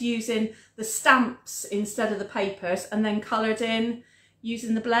one is using the stamps instead of the papers, and then coloured in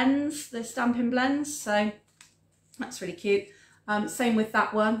using the blends, the Stampin' blends. So that's really cute. Same with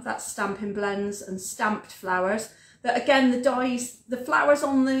that one, that's Stampin' blends and stamped flowers. That again, the dies, the flowers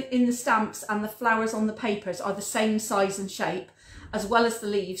in the stamps and the flowers on the papers are the same size and shape, as well as the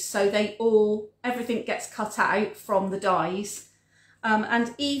leaves. So everything gets cut out from the dies.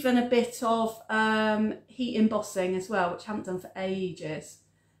 And even a bit of heat embossing as well, which I haven't done for ages,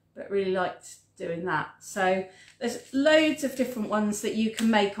 but really liked doing that. So there's loads of different ones that you can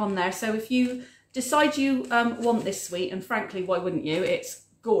make on there. So if you decide you want this suite, and frankly, why wouldn't you? It's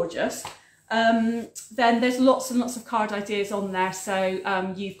gorgeous. Then there's lots and lots of card ideas on there.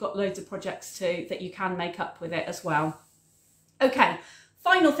 So you've got loads of projects too that you can make up with it as well. Okay,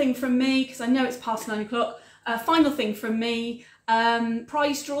 final thing from me, because I know it's past 9 o'clock. Final thing from me.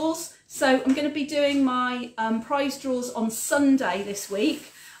 Prize draws. So I'm going to be doing my prize draws on Sunday this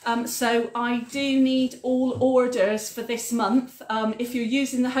week. So I do need all orders for this month. If you're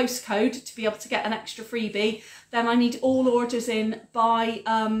using the host code to be able to get an extra freebie, then I need all orders in by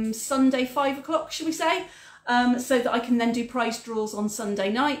Sunday 5 o'clock, should we say, so that I can then do prize draws on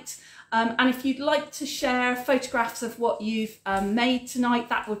Sunday night. And if you'd like to share photographs of what you've made tonight,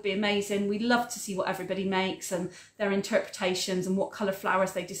 that would be amazing. We'd love to see what everybody makes and their interpretations and what colour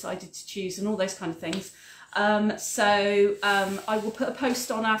flowers they decided to choose and all those kind of things. So I will put a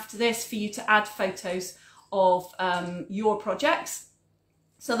post on after this for you to add photos of your projects.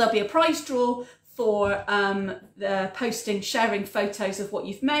 So there'll be a prize draw for the sharing photos of what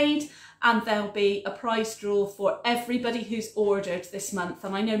you've made. And there'll be a prize draw for everybody who's ordered this month.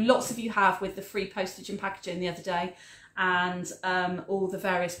 And I know lots of you have with the free postage and packaging the other day and all the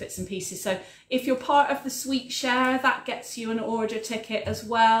various bits and pieces. So if you're part of the suite share, that gets you an order ticket as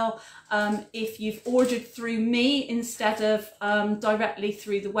well. If you've ordered through me instead of directly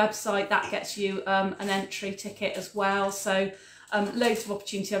through the website, that gets you an entry ticket as well. So loads of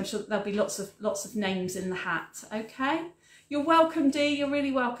opportunity. I'm sure there'll be lots of names in the hat. Okay. You're welcome, Dee, you're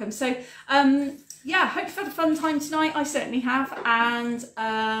really welcome. So, yeah, hope you've had a fun time tonight. I certainly have, and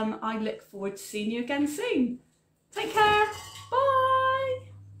I look forward to seeing you again soon. Take care.